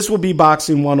 This will be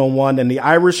boxing 101, and the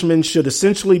Irishman should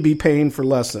essentially be paying for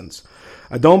lessons.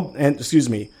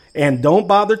 And don't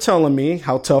bother telling me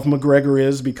how tough McGregor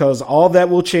is, because all that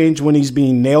will change when he's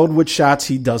being nailed with shots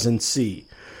he doesn't see.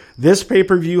 This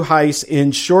pay-per-view heist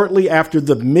ends shortly after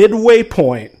the midway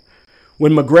point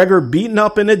when McGregor, beaten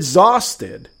up and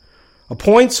exhausted. A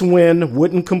points win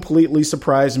wouldn't completely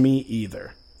surprise me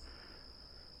either.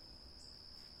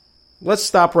 Let's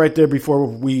stop right there before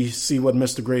we see what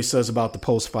Mr. Gray says about the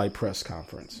post-fight press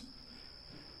conference.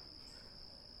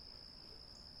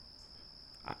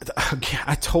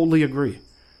 I totally agree.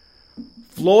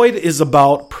 Floyd is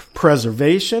about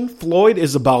preservation. Floyd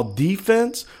is about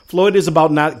defense. Floyd is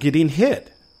about not getting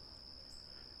hit.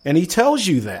 And he tells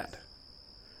you that.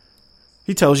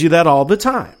 He tells you that all the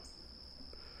time.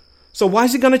 So why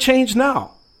is he going to change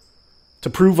now? To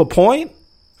prove a point?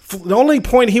 The only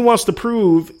point he wants to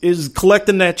prove is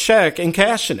collecting that check and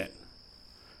cashing it.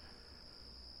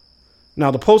 Now,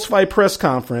 the post-fight press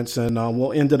conference, and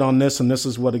we'll end it on this, and this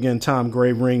is what, again, Tom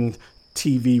Gray, Ring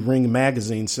TV, Ring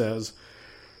Magazine says.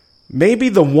 Maybe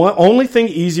the only thing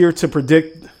easier to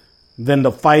predict than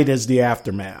the fight is the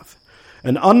aftermath.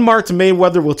 An unmarked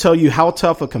Mayweather will tell you how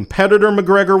tough a competitor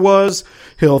McGregor was.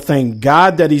 He'll thank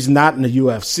God that he's not in the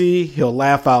UFC. He'll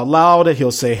laugh out loud.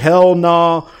 He'll say, hell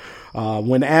no,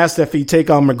 when asked if he'd take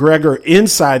on McGregor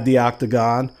inside the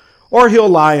octagon, or he'll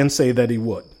lie and say that he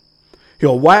would.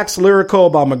 He'll wax lyrical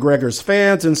about McGregor's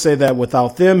fans and say that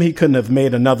without them, he couldn't have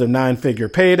made another 9-figure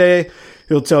payday.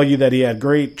 He'll tell you that he had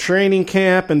great training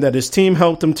camp and that his team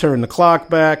helped him turn the clock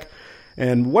back.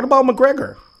 And what about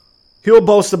McGregor? He'll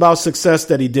boast about success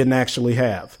that he didn't actually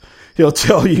have. He'll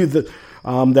tell you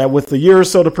that with a year or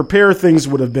so to prepare, things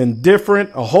would have been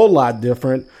different, a whole lot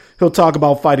different. He'll talk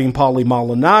about fighting Paulie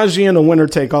Malignaggi in a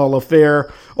winner-take-all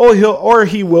affair, or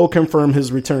he will confirm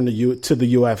his return to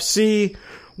the UFC,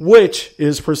 which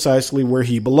is precisely where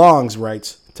he belongs,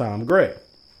 writes Tom Gray.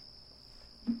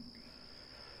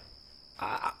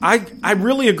 I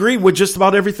really agree with just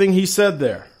about everything he said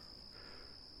there.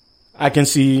 I can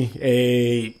see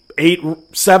a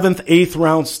 7th, 8th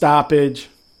round stoppage.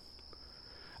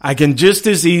 I can just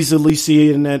as easily see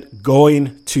it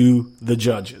going to the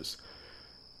judges.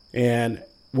 And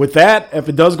with that, if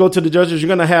it does go to the judges, you're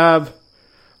going to have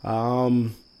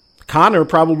Conor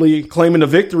probably claiming a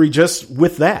victory just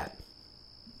with that.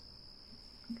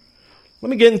 Let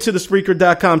me get into the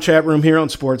Spreaker.com chat room here on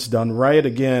Sports Done Right.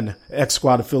 Again,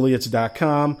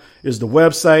 XSquadAffiliates.com is the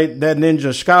website. That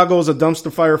Ninja Chicago is a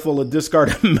dumpster fire full of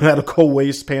discarded medical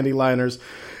waste panty liners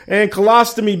and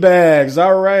colostomy bags.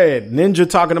 All right. Ninja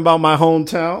talking about my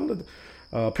hometown.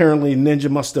 Apparently,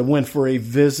 Ninja must have went for a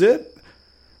visit.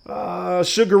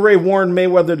 Sugar Ray warned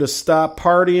Mayweather to stop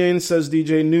partying, says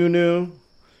DJ Nunu.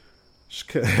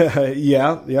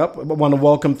 Yeah, yep. I want to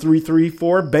welcome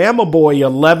 334. Bama Boy,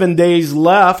 11 days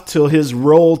left till his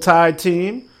Roll Tide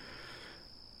team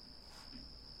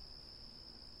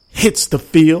hits the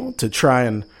field to try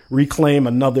and reclaim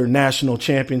another national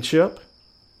championship.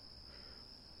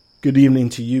 Good evening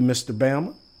to you, Mr.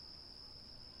 Bama.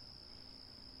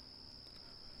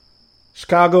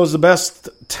 Chicago is the best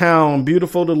town.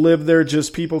 Beautiful to live there.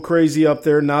 Just people crazy up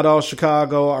there. Not all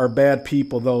Chicago are bad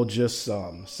people, though. Just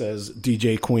some, says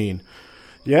DJ Queen.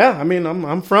 Yeah, I mean,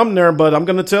 I'm from there, but I'm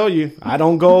going to tell you, I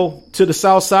don't go to the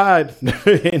south side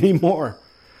anymore.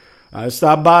 I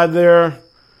stopped by there.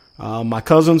 My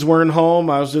cousins weren't home.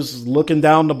 I was just looking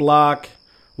down the block,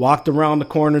 walked around the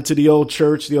corner to the old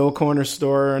church, the old corner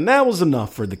store, and that was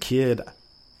enough for the kid.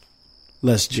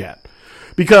 Let's jet.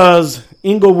 Because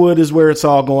Inglewood is where it's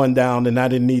all going down, and I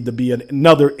didn't need to be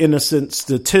another innocent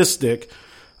statistic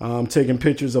taking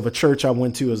pictures of a church I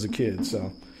went to as a kid.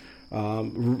 So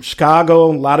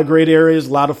Chicago, a lot of great areas,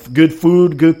 a lot of good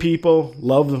food, good people.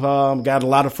 Got a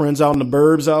lot of friends out in the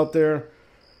burbs out there.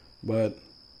 But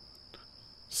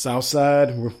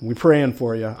Southside, we're praying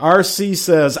for you. RC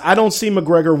says, I don't see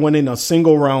McGregor winning a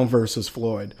single round versus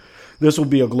Floyd. This will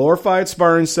be a glorified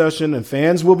sparring session, and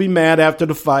fans will be mad after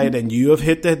the fight, and you have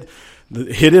hit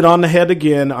it on the head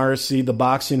again, RC, the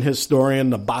boxing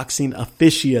historian, the boxing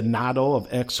aficionado of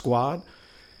X Squad.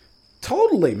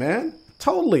 Totally, man.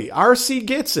 Totally. RC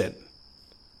gets it.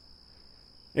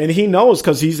 And he knows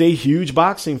because he's a huge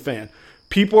boxing fan.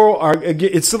 People are,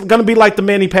 it's going to be like the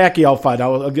Manny Pacquiao fight. I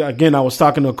was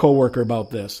talking to a coworker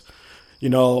about this. You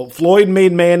know, Floyd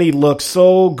made Manny look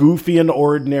so goofy and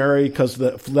ordinary because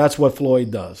that's what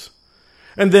Floyd does.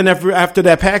 And then after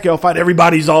that Pacquiao fight,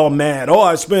 everybody's all mad. Oh,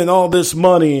 I spent all this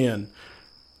money. And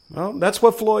well, that's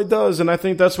what Floyd does. And I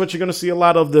think that's what you're going to see a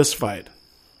lot of this fight.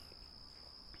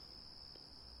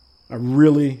 I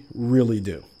really, really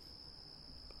do.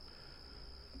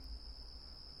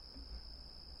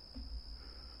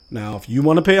 Now, if you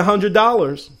want to pay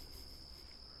 $100,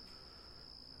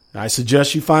 I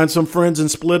suggest you find some friends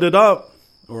and split it up,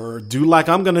 or do like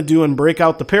I'm going to do and break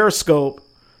out the Periscope.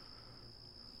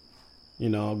 You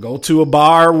know, go to a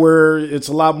bar where it's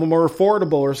a lot more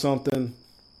affordable or something.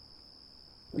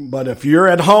 But if you're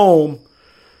at home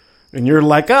and you're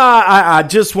like, I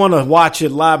just want to watch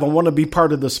it live, I want to be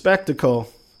part of the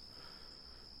spectacle,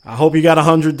 I hope you got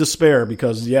 100 to spare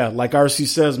because, yeah, like RC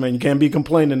says, man, you can't be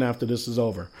complaining after this is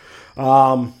over.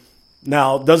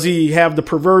 Now, does he have the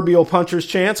proverbial puncher's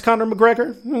chance, Conor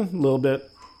McGregor? A little bit.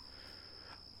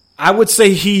 I would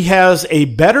say he has a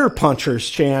better puncher's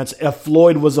chance if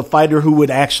Floyd was a fighter who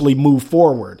would actually move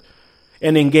forward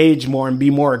and engage more and be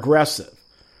more aggressive.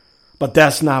 But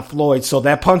that's not Floyd. So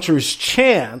that puncher's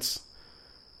chance,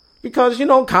 because, you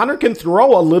know, Conor can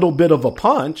throw a little bit of a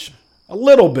punch, a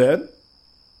little bit.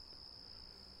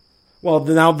 Well,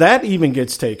 now that even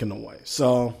gets taken away.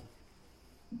 So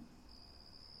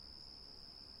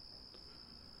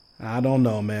I don't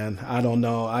know, man. I don't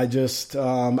know. I just,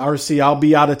 RC, I'll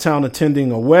be out of town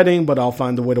attending a wedding, but I'll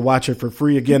find a way to watch it for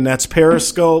free. Again, that's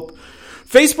Periscope.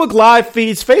 Facebook live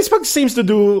feeds. Facebook seems to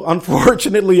do,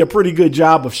 unfortunately, a pretty good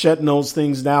job of shutting those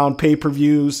things down.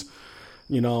 Pay-per-views,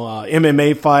 you know,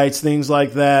 MMA fights, things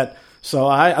like that. So,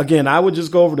 I would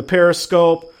just go over to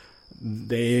Periscope.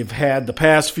 They've had the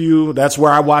past few. That's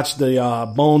where I watched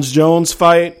the Bones Jones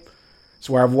fight. It's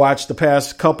where I've watched the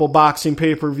past couple boxing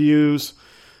pay-per-views.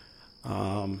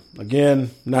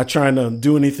 Again, not trying to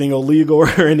do anything illegal or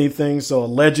anything, so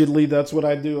allegedly that's what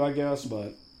I do, I guess,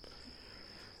 but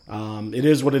It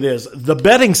is what it is. The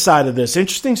betting side of this,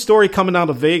 interesting story coming out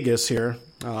of Vegas here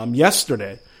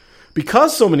yesterday.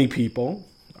 Because so many people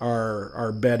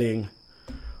are betting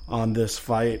on this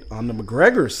fight on the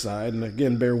McGregor side, and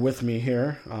again, bear with me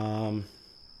here. I'm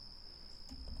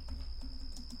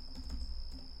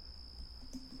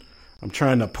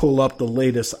trying to pull up the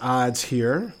latest odds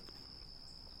here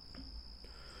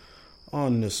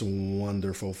on this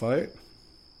wonderful fight.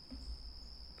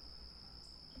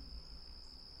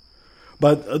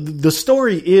 But the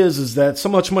story is that so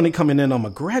much money coming in on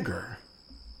McGregor,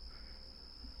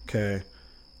 okay,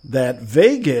 that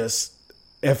Vegas,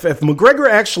 if McGregor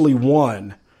actually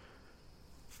won,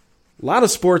 a lot of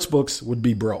sports books would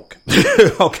be broke.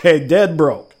 Okay, dead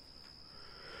broke.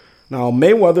 Now,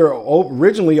 Mayweather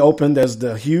originally opened as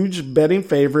the huge betting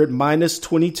favorite, minus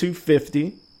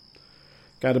 2250.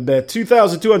 Got to bet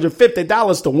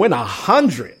 $2,250 to win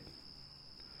 100.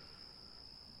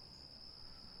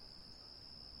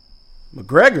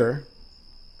 McGregor,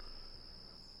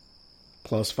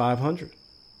 plus 500.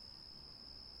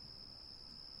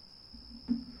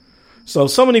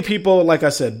 So many people, like I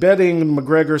said, betting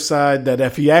McGregor's side that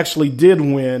if he actually did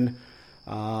win,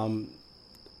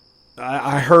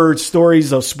 I heard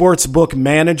stories of sportsbook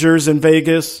managers in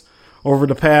Vegas over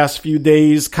the past few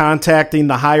days contacting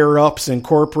the higher-ups in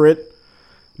corporate,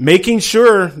 making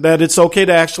sure that it's okay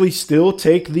to actually still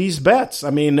take these bets. I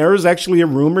mean, there's actually a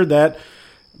rumor that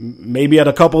maybe at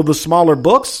a couple of the smaller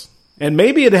books, and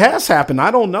maybe it has happened,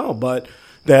 I don't know, but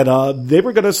that they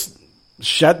were going to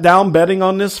shut down betting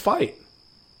on this fight.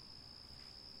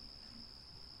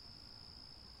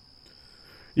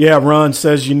 Yeah, Ron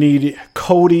says you need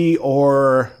Cody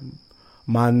or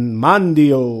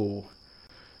Mandio.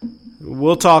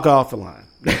 We'll talk off the line.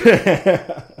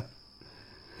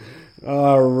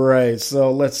 All right,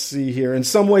 so let's see here. In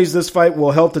some ways, this fight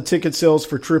will help the ticket sales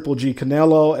for Triple G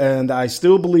Canelo, and I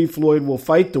still believe Floyd will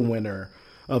fight the winner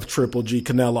of Triple G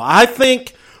Canelo. I think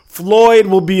Floyd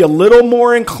will be a little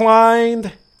more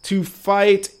inclined to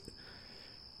fight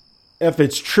if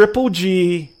it's Triple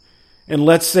G, and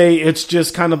let's say it's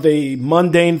just kind of a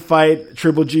mundane fight.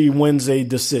 Triple G wins a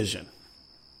decision.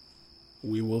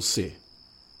 We will see.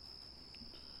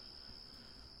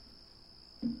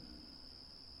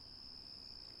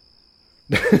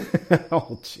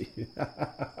 Oh, gee.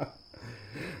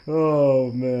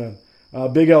 Oh, man.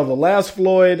 Big L, the last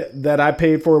Floyd that I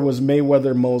paid for was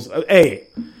Mayweather Mosley. Hey,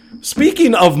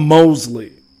 speaking of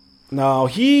Mosley, now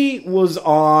he was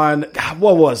on,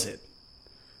 what was it?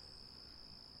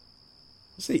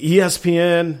 Let's see,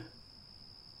 ESPN.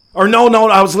 Or no,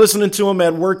 I was listening to him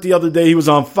at work the other day. He was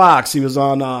on Fox. He was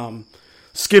on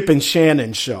Skip and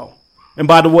Shannon's show. And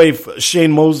by the way,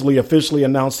 Shane Mosley officially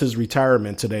announced his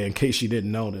retirement today, in case you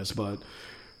didn't notice. But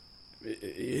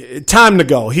time to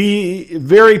go. He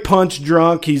very punch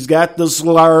drunk. He's got the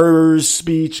slurs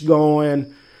speech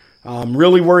going. I'm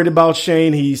really worried about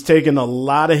Shane. He's taken a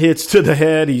lot of hits to the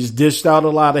head. He's dished out a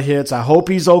lot of hits. I hope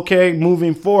he's okay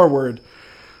moving forward.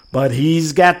 But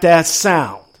he's got that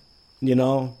sound,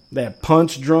 that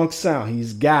punch drunk sound.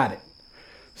 He's got it.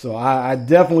 So I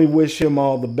definitely wish him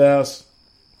all the best.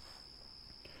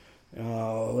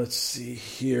 Let's see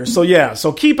here.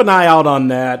 So keep an eye out on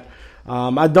that.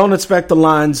 I don't expect the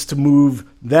lines to move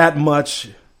that much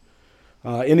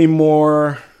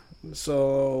anymore.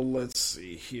 So let's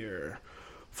see here.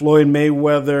 Floyd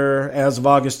Mayweather as of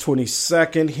August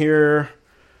 22nd here.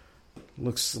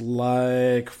 Looks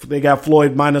like they got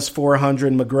Floyd minus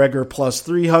 400, McGregor plus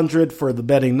 300 for the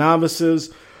betting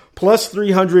novices. Plus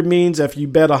 300 means if you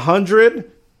bet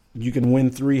 100, you can win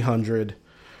 300.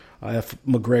 If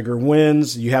McGregor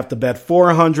wins, you have to bet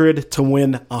 400 to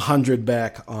win 100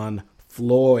 back on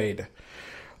Floyd.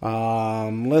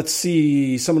 Let's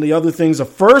see some of the other things. A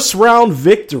first round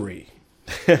victory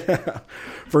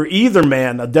for either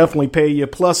man. I'll definitely pay you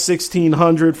plus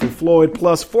 1,600 for Floyd,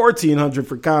 plus 1,400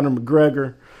 for Conor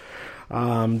McGregor.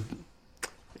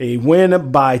 A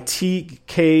win by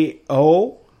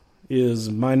TKO is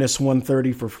minus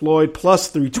 130 for Floyd, plus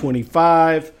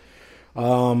 325.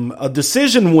 A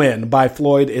decision win by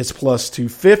Floyd is plus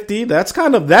 250. That's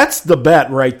the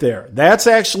bet right there. That's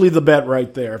actually the bet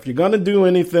right there. If you're going to do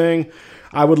anything,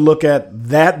 I would look at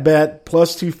that bet,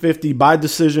 plus 250 by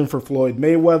decision for Floyd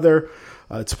Mayweather.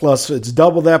 It's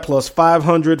double that, plus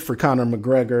 500 for Conor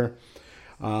McGregor.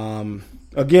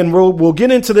 Again, we'll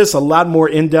get into this a lot more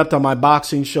in depth on my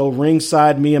boxing show,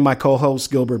 Ringside. Me and my co-host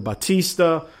Gilbert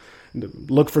Batista.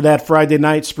 Look for that Friday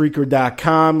night,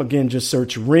 Spreaker.com. Again, just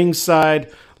search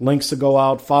Ringside. Links to go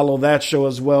out. Follow that show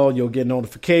as well. You'll get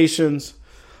notifications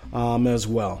as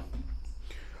well.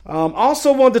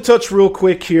 Also wanted to touch real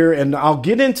quick here, and I'll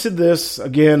get into this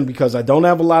again because I don't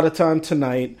have a lot of time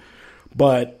tonight,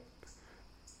 but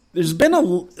there's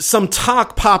been some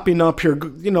talk popping up here,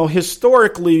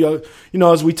 historically,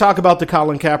 as we talk about the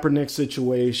Colin Kaepernick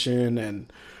situation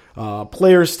and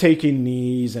players taking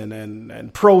knees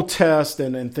and protest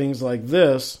and things like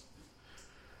this.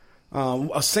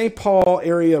 A St. Paul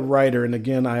area writer, and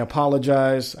again, I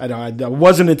apologize. I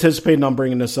wasn't anticipating on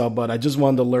bringing this up, but I just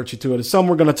wanted to alert you to it. It's something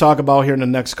we're going to talk about here in the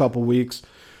next couple weeks.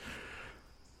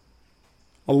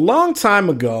 A long time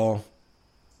ago,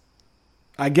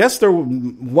 I guess there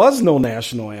was no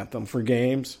national anthem for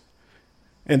games.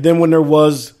 And then when there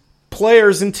was,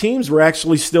 players and teams were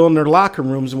actually still in their locker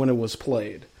rooms when it was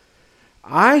played.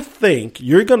 I think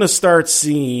you're going to start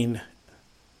seeing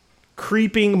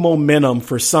creeping momentum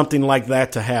for something like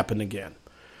that to happen again.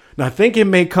 And I think it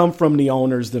may come from the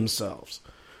owners themselves,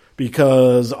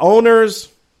 because owners,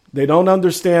 they don't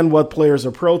understand what players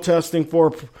are protesting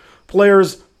for.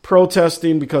 Players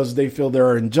protesting because they feel there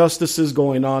are injustices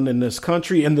going on in this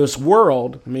country, in this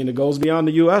world. I mean, it goes beyond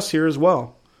the U.S. here as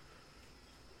well.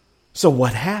 So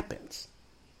what happens?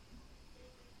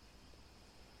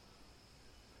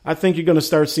 I think you're going to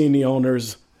start seeing the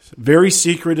owners very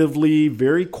secretively,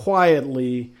 very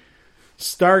quietly,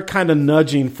 start kind of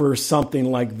nudging for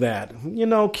something like that.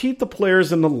 Keep the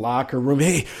players in the locker room.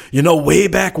 Hey, way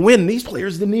back when, these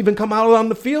players didn't even come out on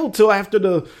the field till after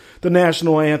the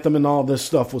national anthem and all this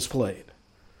stuff was played.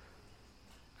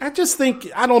 I just think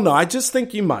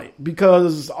you might,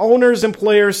 because owners and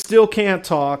players still can't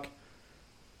talk.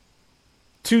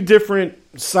 Two different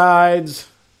sides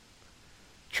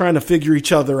trying to figure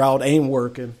each other out ain't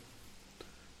working.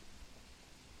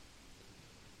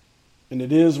 And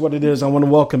it is what it is. I want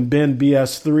to welcome Ben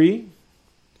BS3,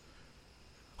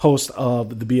 host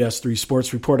of the BS3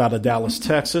 Sports Report out of Dallas,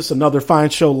 Texas. Another fine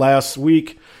show last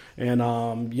week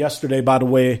and yesterday, by the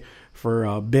way,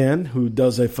 for Ben, who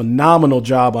does a phenomenal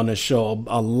job on this show.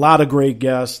 A lot of great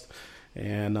guests,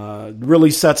 and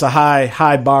really sets a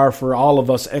high bar for all of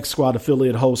us X-Squad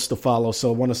affiliate hosts to follow.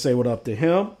 So I want to say what up to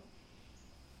him.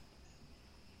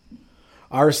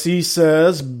 RC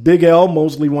says, Big L,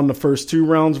 Mosley won the first 2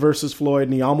 rounds versus Floyd,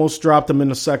 and he almost dropped him in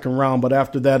the second round, but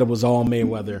after that, it was all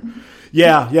Mayweather.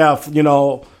 Yeah,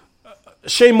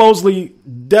 Shea Mosley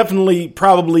definitely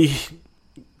probably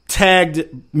tagged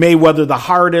Mayweather the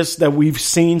hardest that we've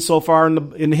seen so far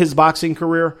in his boxing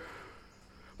career,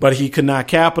 but he could not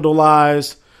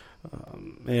capitalize,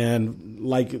 and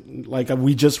like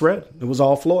we just read, it was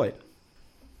all Floyd.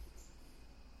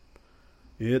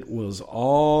 It was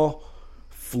all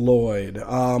Floyd.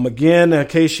 Again, in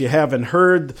case you haven't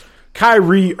heard,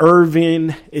 Kyrie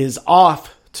Irving is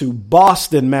off to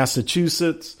Boston,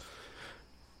 Massachusetts.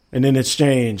 And in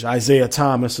exchange, Isaiah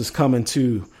Thomas is coming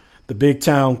to the big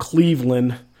town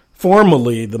Cleveland,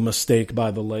 formerly the Mistake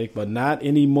by the Lake, but not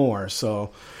anymore.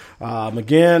 So,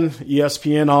 again,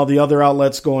 ESPN, all the other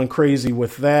outlets going crazy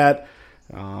with that.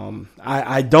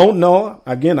 I don't know.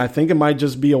 Again, I think it might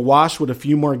just be a wash with a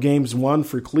few more games won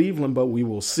for Cleveland, but we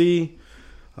will see.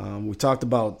 We talked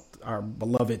about our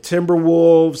beloved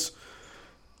Timberwolves.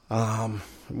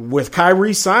 With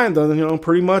Kyrie signed,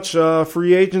 pretty much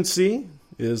free agency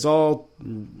is all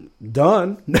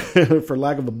done, for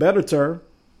lack of a better term.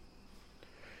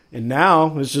 And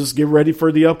now let's just get ready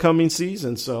for the upcoming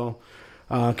season. So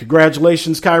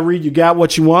congratulations, Kyrie. You got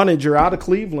what you wanted. You're out of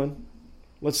Cleveland.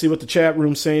 Let's see what the chat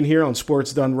room's saying here on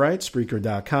Sports Done Right,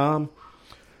 Spreaker.com.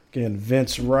 Again,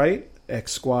 Vince Wright,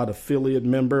 X-Squad affiliate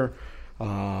member.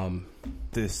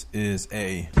 This is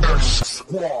a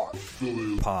X-Squad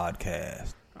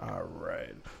podcast. All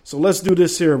right. So let's do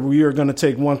this here. We are going to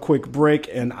take one quick break,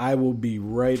 and I will be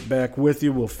right back with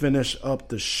you. We'll finish up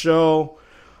the show.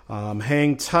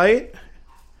 Hang tight,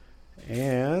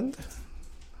 and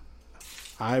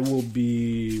I will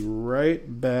be right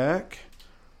back.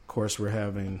 Of course, we're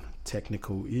having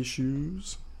technical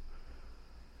issues.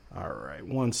 All right.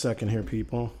 1 second here,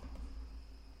 people.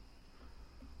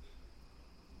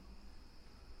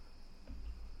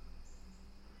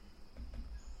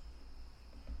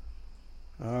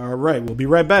 All right, we'll be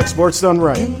right back. Sports Done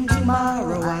Right. In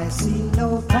tomorrow I see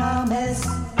no promise,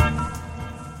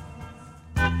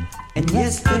 and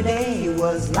yesterday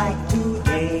was like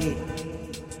today.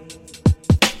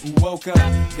 Woke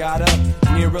up, got up,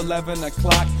 near 11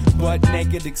 o'clock, butt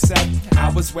naked except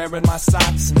I was wearing my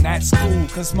socks. And that's cool,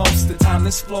 cause most of the time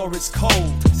this floor is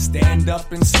cold. Stand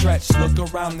up and stretch,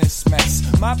 look around this mess.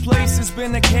 My place has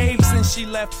been a cave since she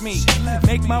left me.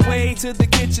 Make my way to the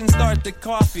kitchen, start the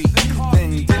coffee.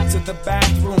 Then get to the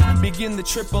bathroom, begin the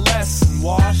triple S and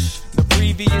wash the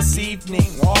previous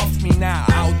evening off me. Now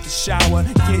out the shower,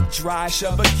 get dry,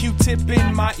 shove a Q-tip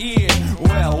in my ear.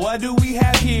 Well, what do we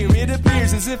have here? It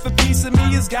appears as if a piece of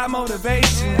me has got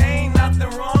motivation. Ain't nothing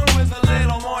wrong with a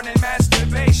little morning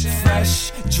masturbation.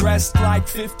 Fresh, dressed like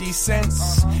 50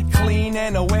 cents, clean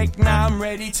and awake, now I'm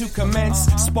ready to commence.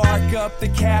 Spark up the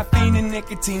caffeine and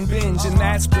nicotine binge, and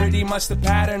that's pretty much the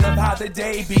pattern of how the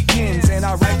day begins. And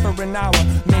I write for an hour,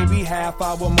 maybe half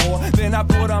hour more. Then I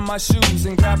put on my shoes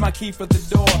and grab my key for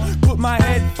the door. Put my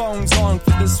headphones on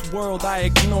for this world I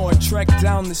ignore. Trek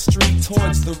down the street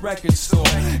towards the record store.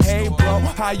 Hey bro,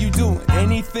 how you doing?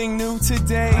 Anything new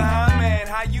today? Man,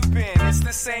 how you been? It's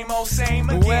the same old same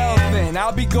again. Well then,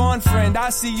 I'll be gone friend,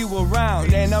 I'll see you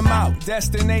around. And I'm out,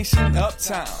 destination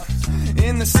uptown.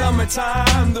 In the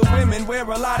summertime, the women wear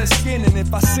a lot of skin, and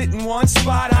if I sit in one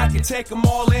spot, I can take them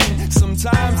all in.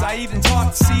 Sometimes I even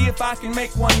talk to see if I can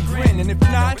make one grin, and if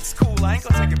not, it's cool, I ain't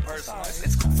gonna take it personal.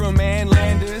 It's cool. From Ann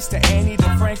Landers to Annie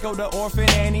to Franco to Orphan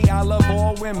Annie, I love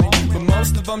all women, but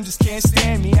most of them just can't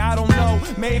stand me. I don't know,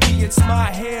 maybe it's my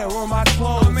hair or my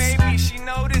clothes, or maybe she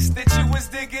noticed that you was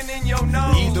digging in your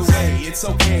nose. Either way, it's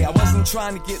okay, I wasn't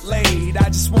trying to get laid, I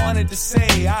just wanted to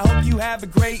say, I hope you have a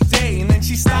great day. And then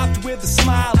she stopped with a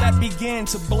smile that began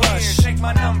to blush. Here, take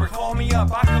my number, call me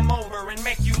up, I'll come over and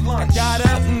make you lunch. I got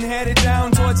up and headed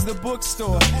down towards the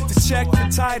bookstore to check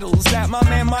the titles that my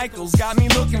man Michael's got me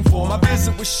looking for. My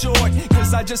visit was short,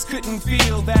 cause I just couldn't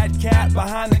feel that cat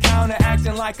behind the counter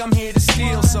acting like I'm here to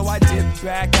steal. So I dipped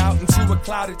back out into a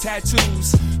cloud of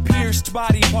tattoos, pierced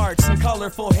body parts and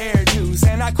colorful hairdos.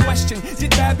 And I questioned,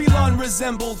 did Babylon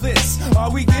resemble this?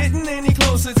 Are we getting any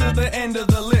closer to the end of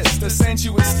the list? A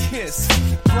sensuous kiss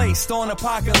placed on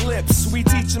apocalypse. We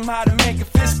teach them how to make a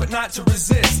fist but not to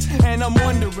resist. And I'm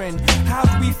wondering, how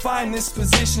do we find this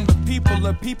position? But people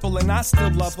are people and I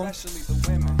still love them, especially the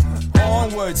women.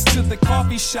 Onwards to the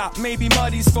coffee shop, maybe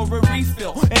Muddy's for a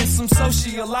refill, and some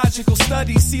sociological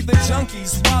studies see the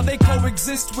junkies while they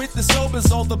coexist with the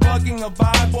sobers. All the bugging of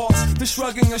eyeballs, the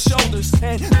shrugging of shoulders.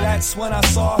 And that's when I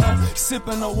saw her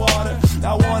sipping the water.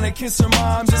 I wanna kiss her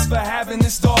mom just for having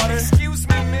this daughter. Excuse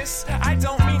me miss, I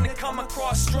don't mean to come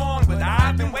across strong, but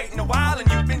I've been waiting a while and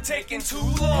you've been taking too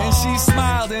long. And she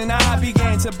smiled and I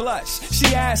began to blush. She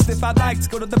asked if I'd like to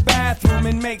go to the bathroom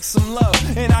and make some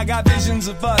love, and I got visions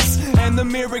of us and the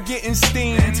mirror getting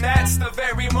steamed. And that's the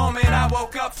very moment I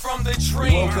woke up from the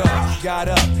dream. Woke up, got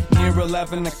up, near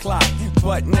 11 o'clock,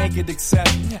 butt naked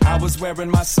except I was wearing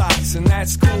my socks. And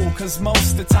that's cool, cause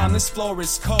most of the time this floor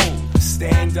is cold.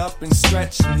 Stand up and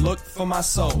stretch and look for my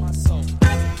soul.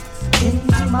 In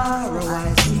tomorrow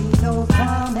I see no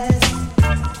promise,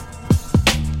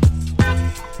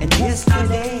 and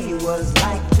yesterday was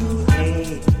like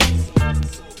today.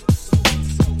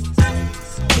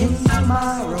 In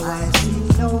tomorrow I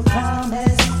see no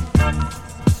promise,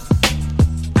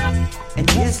 and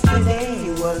yesterday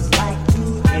was like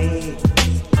today.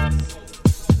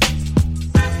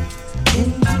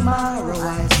 In tomorrow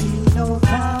I see no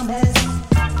promise,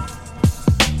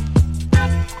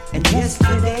 and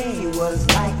yesterday was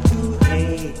like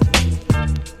today.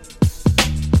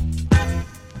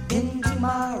 In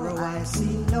tomorrow I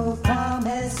see no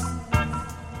promise,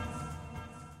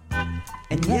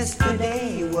 and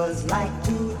yesterday was like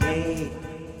today.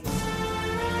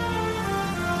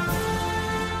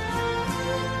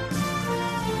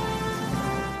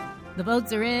 The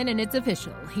votes are in and it's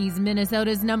official. He's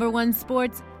Minnesota's #1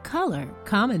 sports color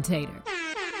commentator.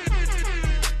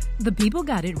 The people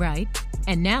got it right,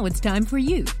 and now it's time for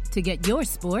you to get your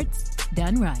sports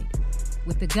done right.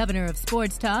 With the governor of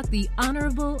sports talk, the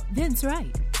Honorable Vince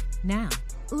Wright. Now,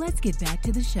 let's get back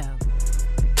to the show.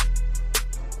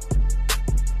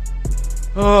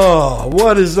 Oh,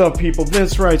 what is up, people?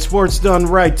 Vince Wright, Sports Done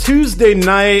Right. Tuesday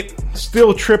night,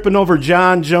 still tripping over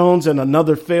John Jones and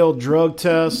another failed drug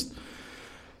test.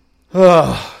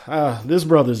 This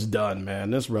brother's done,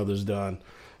 man. This brother's done.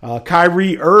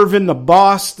 Kyrie Irving to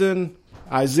Boston,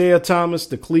 Isaiah Thomas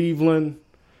to Cleveland.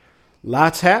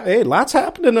 Lots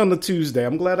happening on the Tuesday.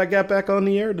 I'm glad I got back on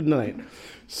the air tonight.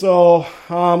 So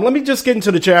let me just get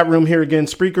into the chat room here again.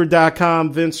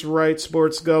 Spreaker.com, Vince Wright,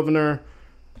 Sports Governor.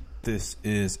 This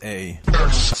is a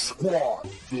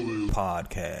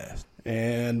podcast.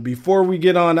 And before we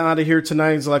get on out of here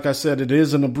tonight, like I said, it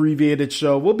is an abbreviated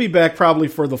show. We'll be back probably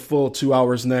for the full 2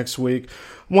 hours next week.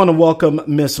 I want to welcome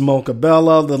Miss Mocha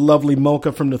Bella, the lovely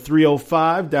Mocha from the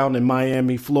 305 down in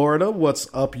Miami, Florida. What's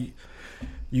up,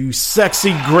 you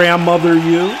sexy grandmother,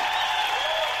 you?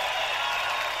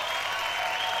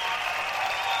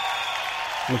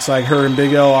 Looks like her and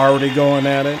Big L are already going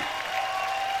at it.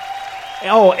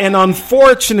 Oh, and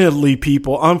unfortunately,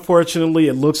 people,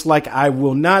 it looks like I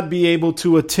will not be able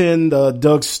to attend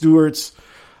Doug Stewart's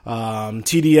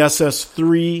TDSS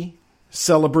 3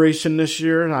 celebration this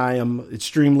year. I am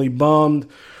extremely bummed,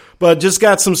 but just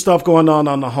got some stuff going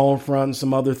on the home front and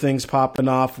some other things popping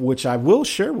off, which I will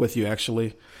share with you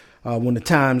actually when the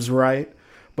time's right.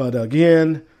 But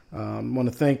again, I want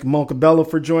to thank Mocha Bella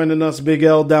for joining us. Big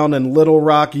L down in Little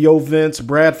Rock. Yo, Vince,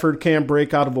 Bradford can't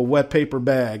break out of a wet paper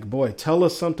bag. Boy, tell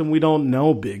us something we don't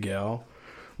know, Big L.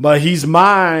 But he's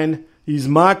mine. He's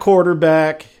my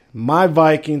quarterback, my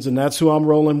Vikings, and that's who I'm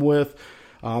rolling with.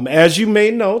 As you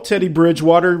may know, Teddy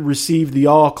Bridgewater received the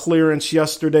all clearance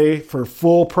yesterday for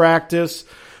full practice.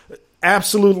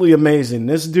 Absolutely amazing.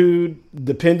 This dude,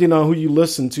 depending on who you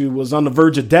listen to, was on the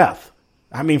verge of death.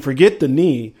 I mean, forget the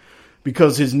knee,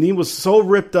 because his knee was so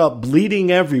ripped up,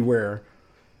 bleeding everywhere.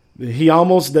 He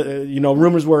almost,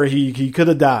 rumors were he could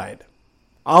have died.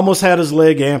 Almost had his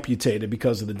leg amputated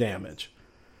because of the damage.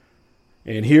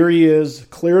 And here he is,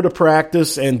 clear to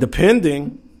practice, and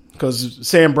depending, because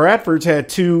Sam Bradford's had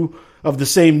 2 of the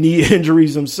same knee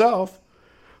injuries himself,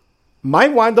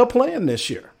 might wind up playing this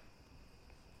year.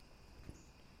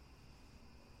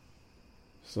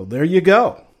 So there you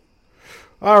go.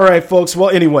 All right, folks. Well,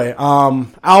 anyway,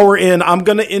 hour in. I'm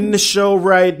going to end the show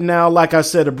right now. Like I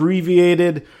said,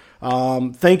 abbreviated.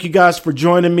 Thank you guys for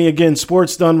joining me again.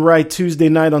 Sports Done Right Tuesday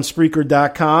night on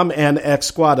Spreaker.com and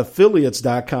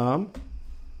XSquadAffiliates.com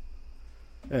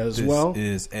as well.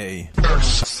 This is a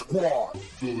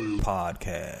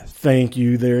podcast. Thank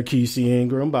you there, Kesey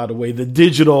Ingram. By the way, the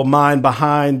digital mind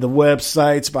behind the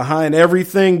websites, behind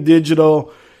everything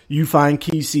digital, you find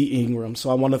Kesey Ingram. So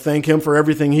I want to thank him for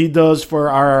everything he does for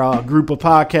our group of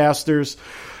podcasters.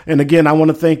 And again, I want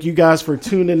to thank you guys for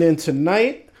tuning in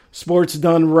tonight. Sports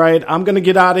Done Right. I'm going to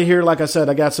get out of here. Like I said,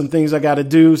 I got some things I got to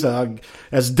do. So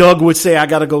as Doug would say, I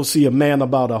got to go see a man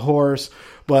about a horse.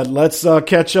 But let's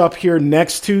catch up here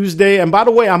next Tuesday. And by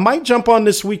the way, I might jump on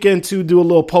this weekend to do a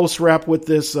little post-wrap with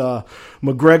this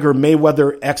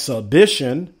McGregor-Mayweather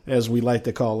exhibition, as we like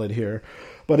to call it here.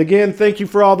 But again, thank you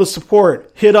for all the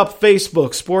support. Hit up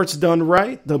Facebook, Sports Done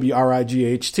Right,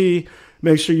 WRIGHT.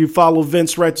 Make sure you follow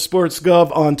Vince Right to Sports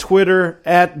Gov on Twitter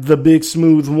at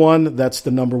 @TheBigSmooth1. That's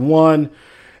the number 1.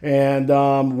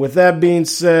 And with that being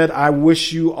said, I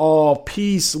wish you all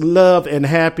peace, love, and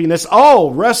happiness. Oh,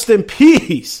 rest in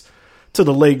peace to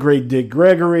the late, great Dick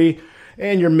Gregory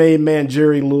and your main man,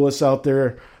 Jerry Lewis, out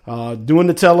there doing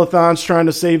the telethons, trying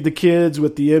to save the kids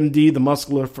with the MD, the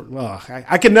muscular,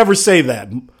 I can never say that,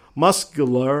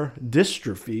 muscular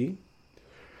dystrophy.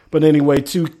 But anyway,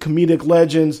 2 comedic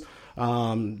legends,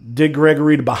 Dick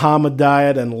Gregory, the Bahama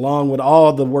Diet, and along with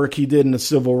all the work he did in the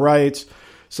civil rights.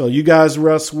 So you guys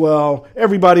rest well.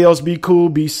 Everybody else be cool,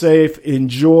 be safe,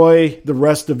 enjoy the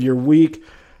rest of your week.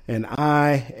 And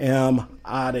I am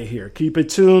out of here. Keep it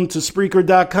tuned to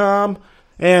Spreaker.com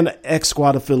and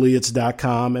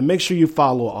XSquadAffiliates.com. And make sure you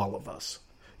follow all of us.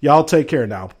 Y'all take care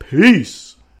now.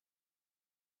 Peace.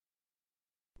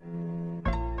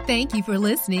 Thank you for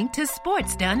listening to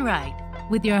Sports Done Right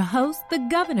with your host, the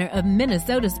governor of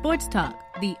Minnesota Sports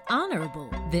Talk, the Honorable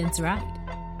Vince Wright.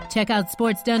 Check out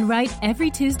Sports Done Right every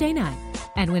Tuesday night.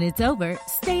 And when it's over,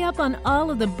 stay up on all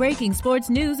of the breaking sports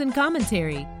news and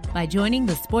commentary by joining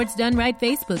the Sports Done Right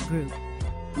Facebook group.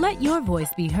 Let your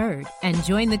voice be heard and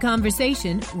join the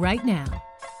conversation right now.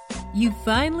 You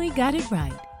finally got it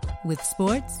right with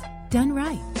Sports Done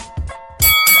Right.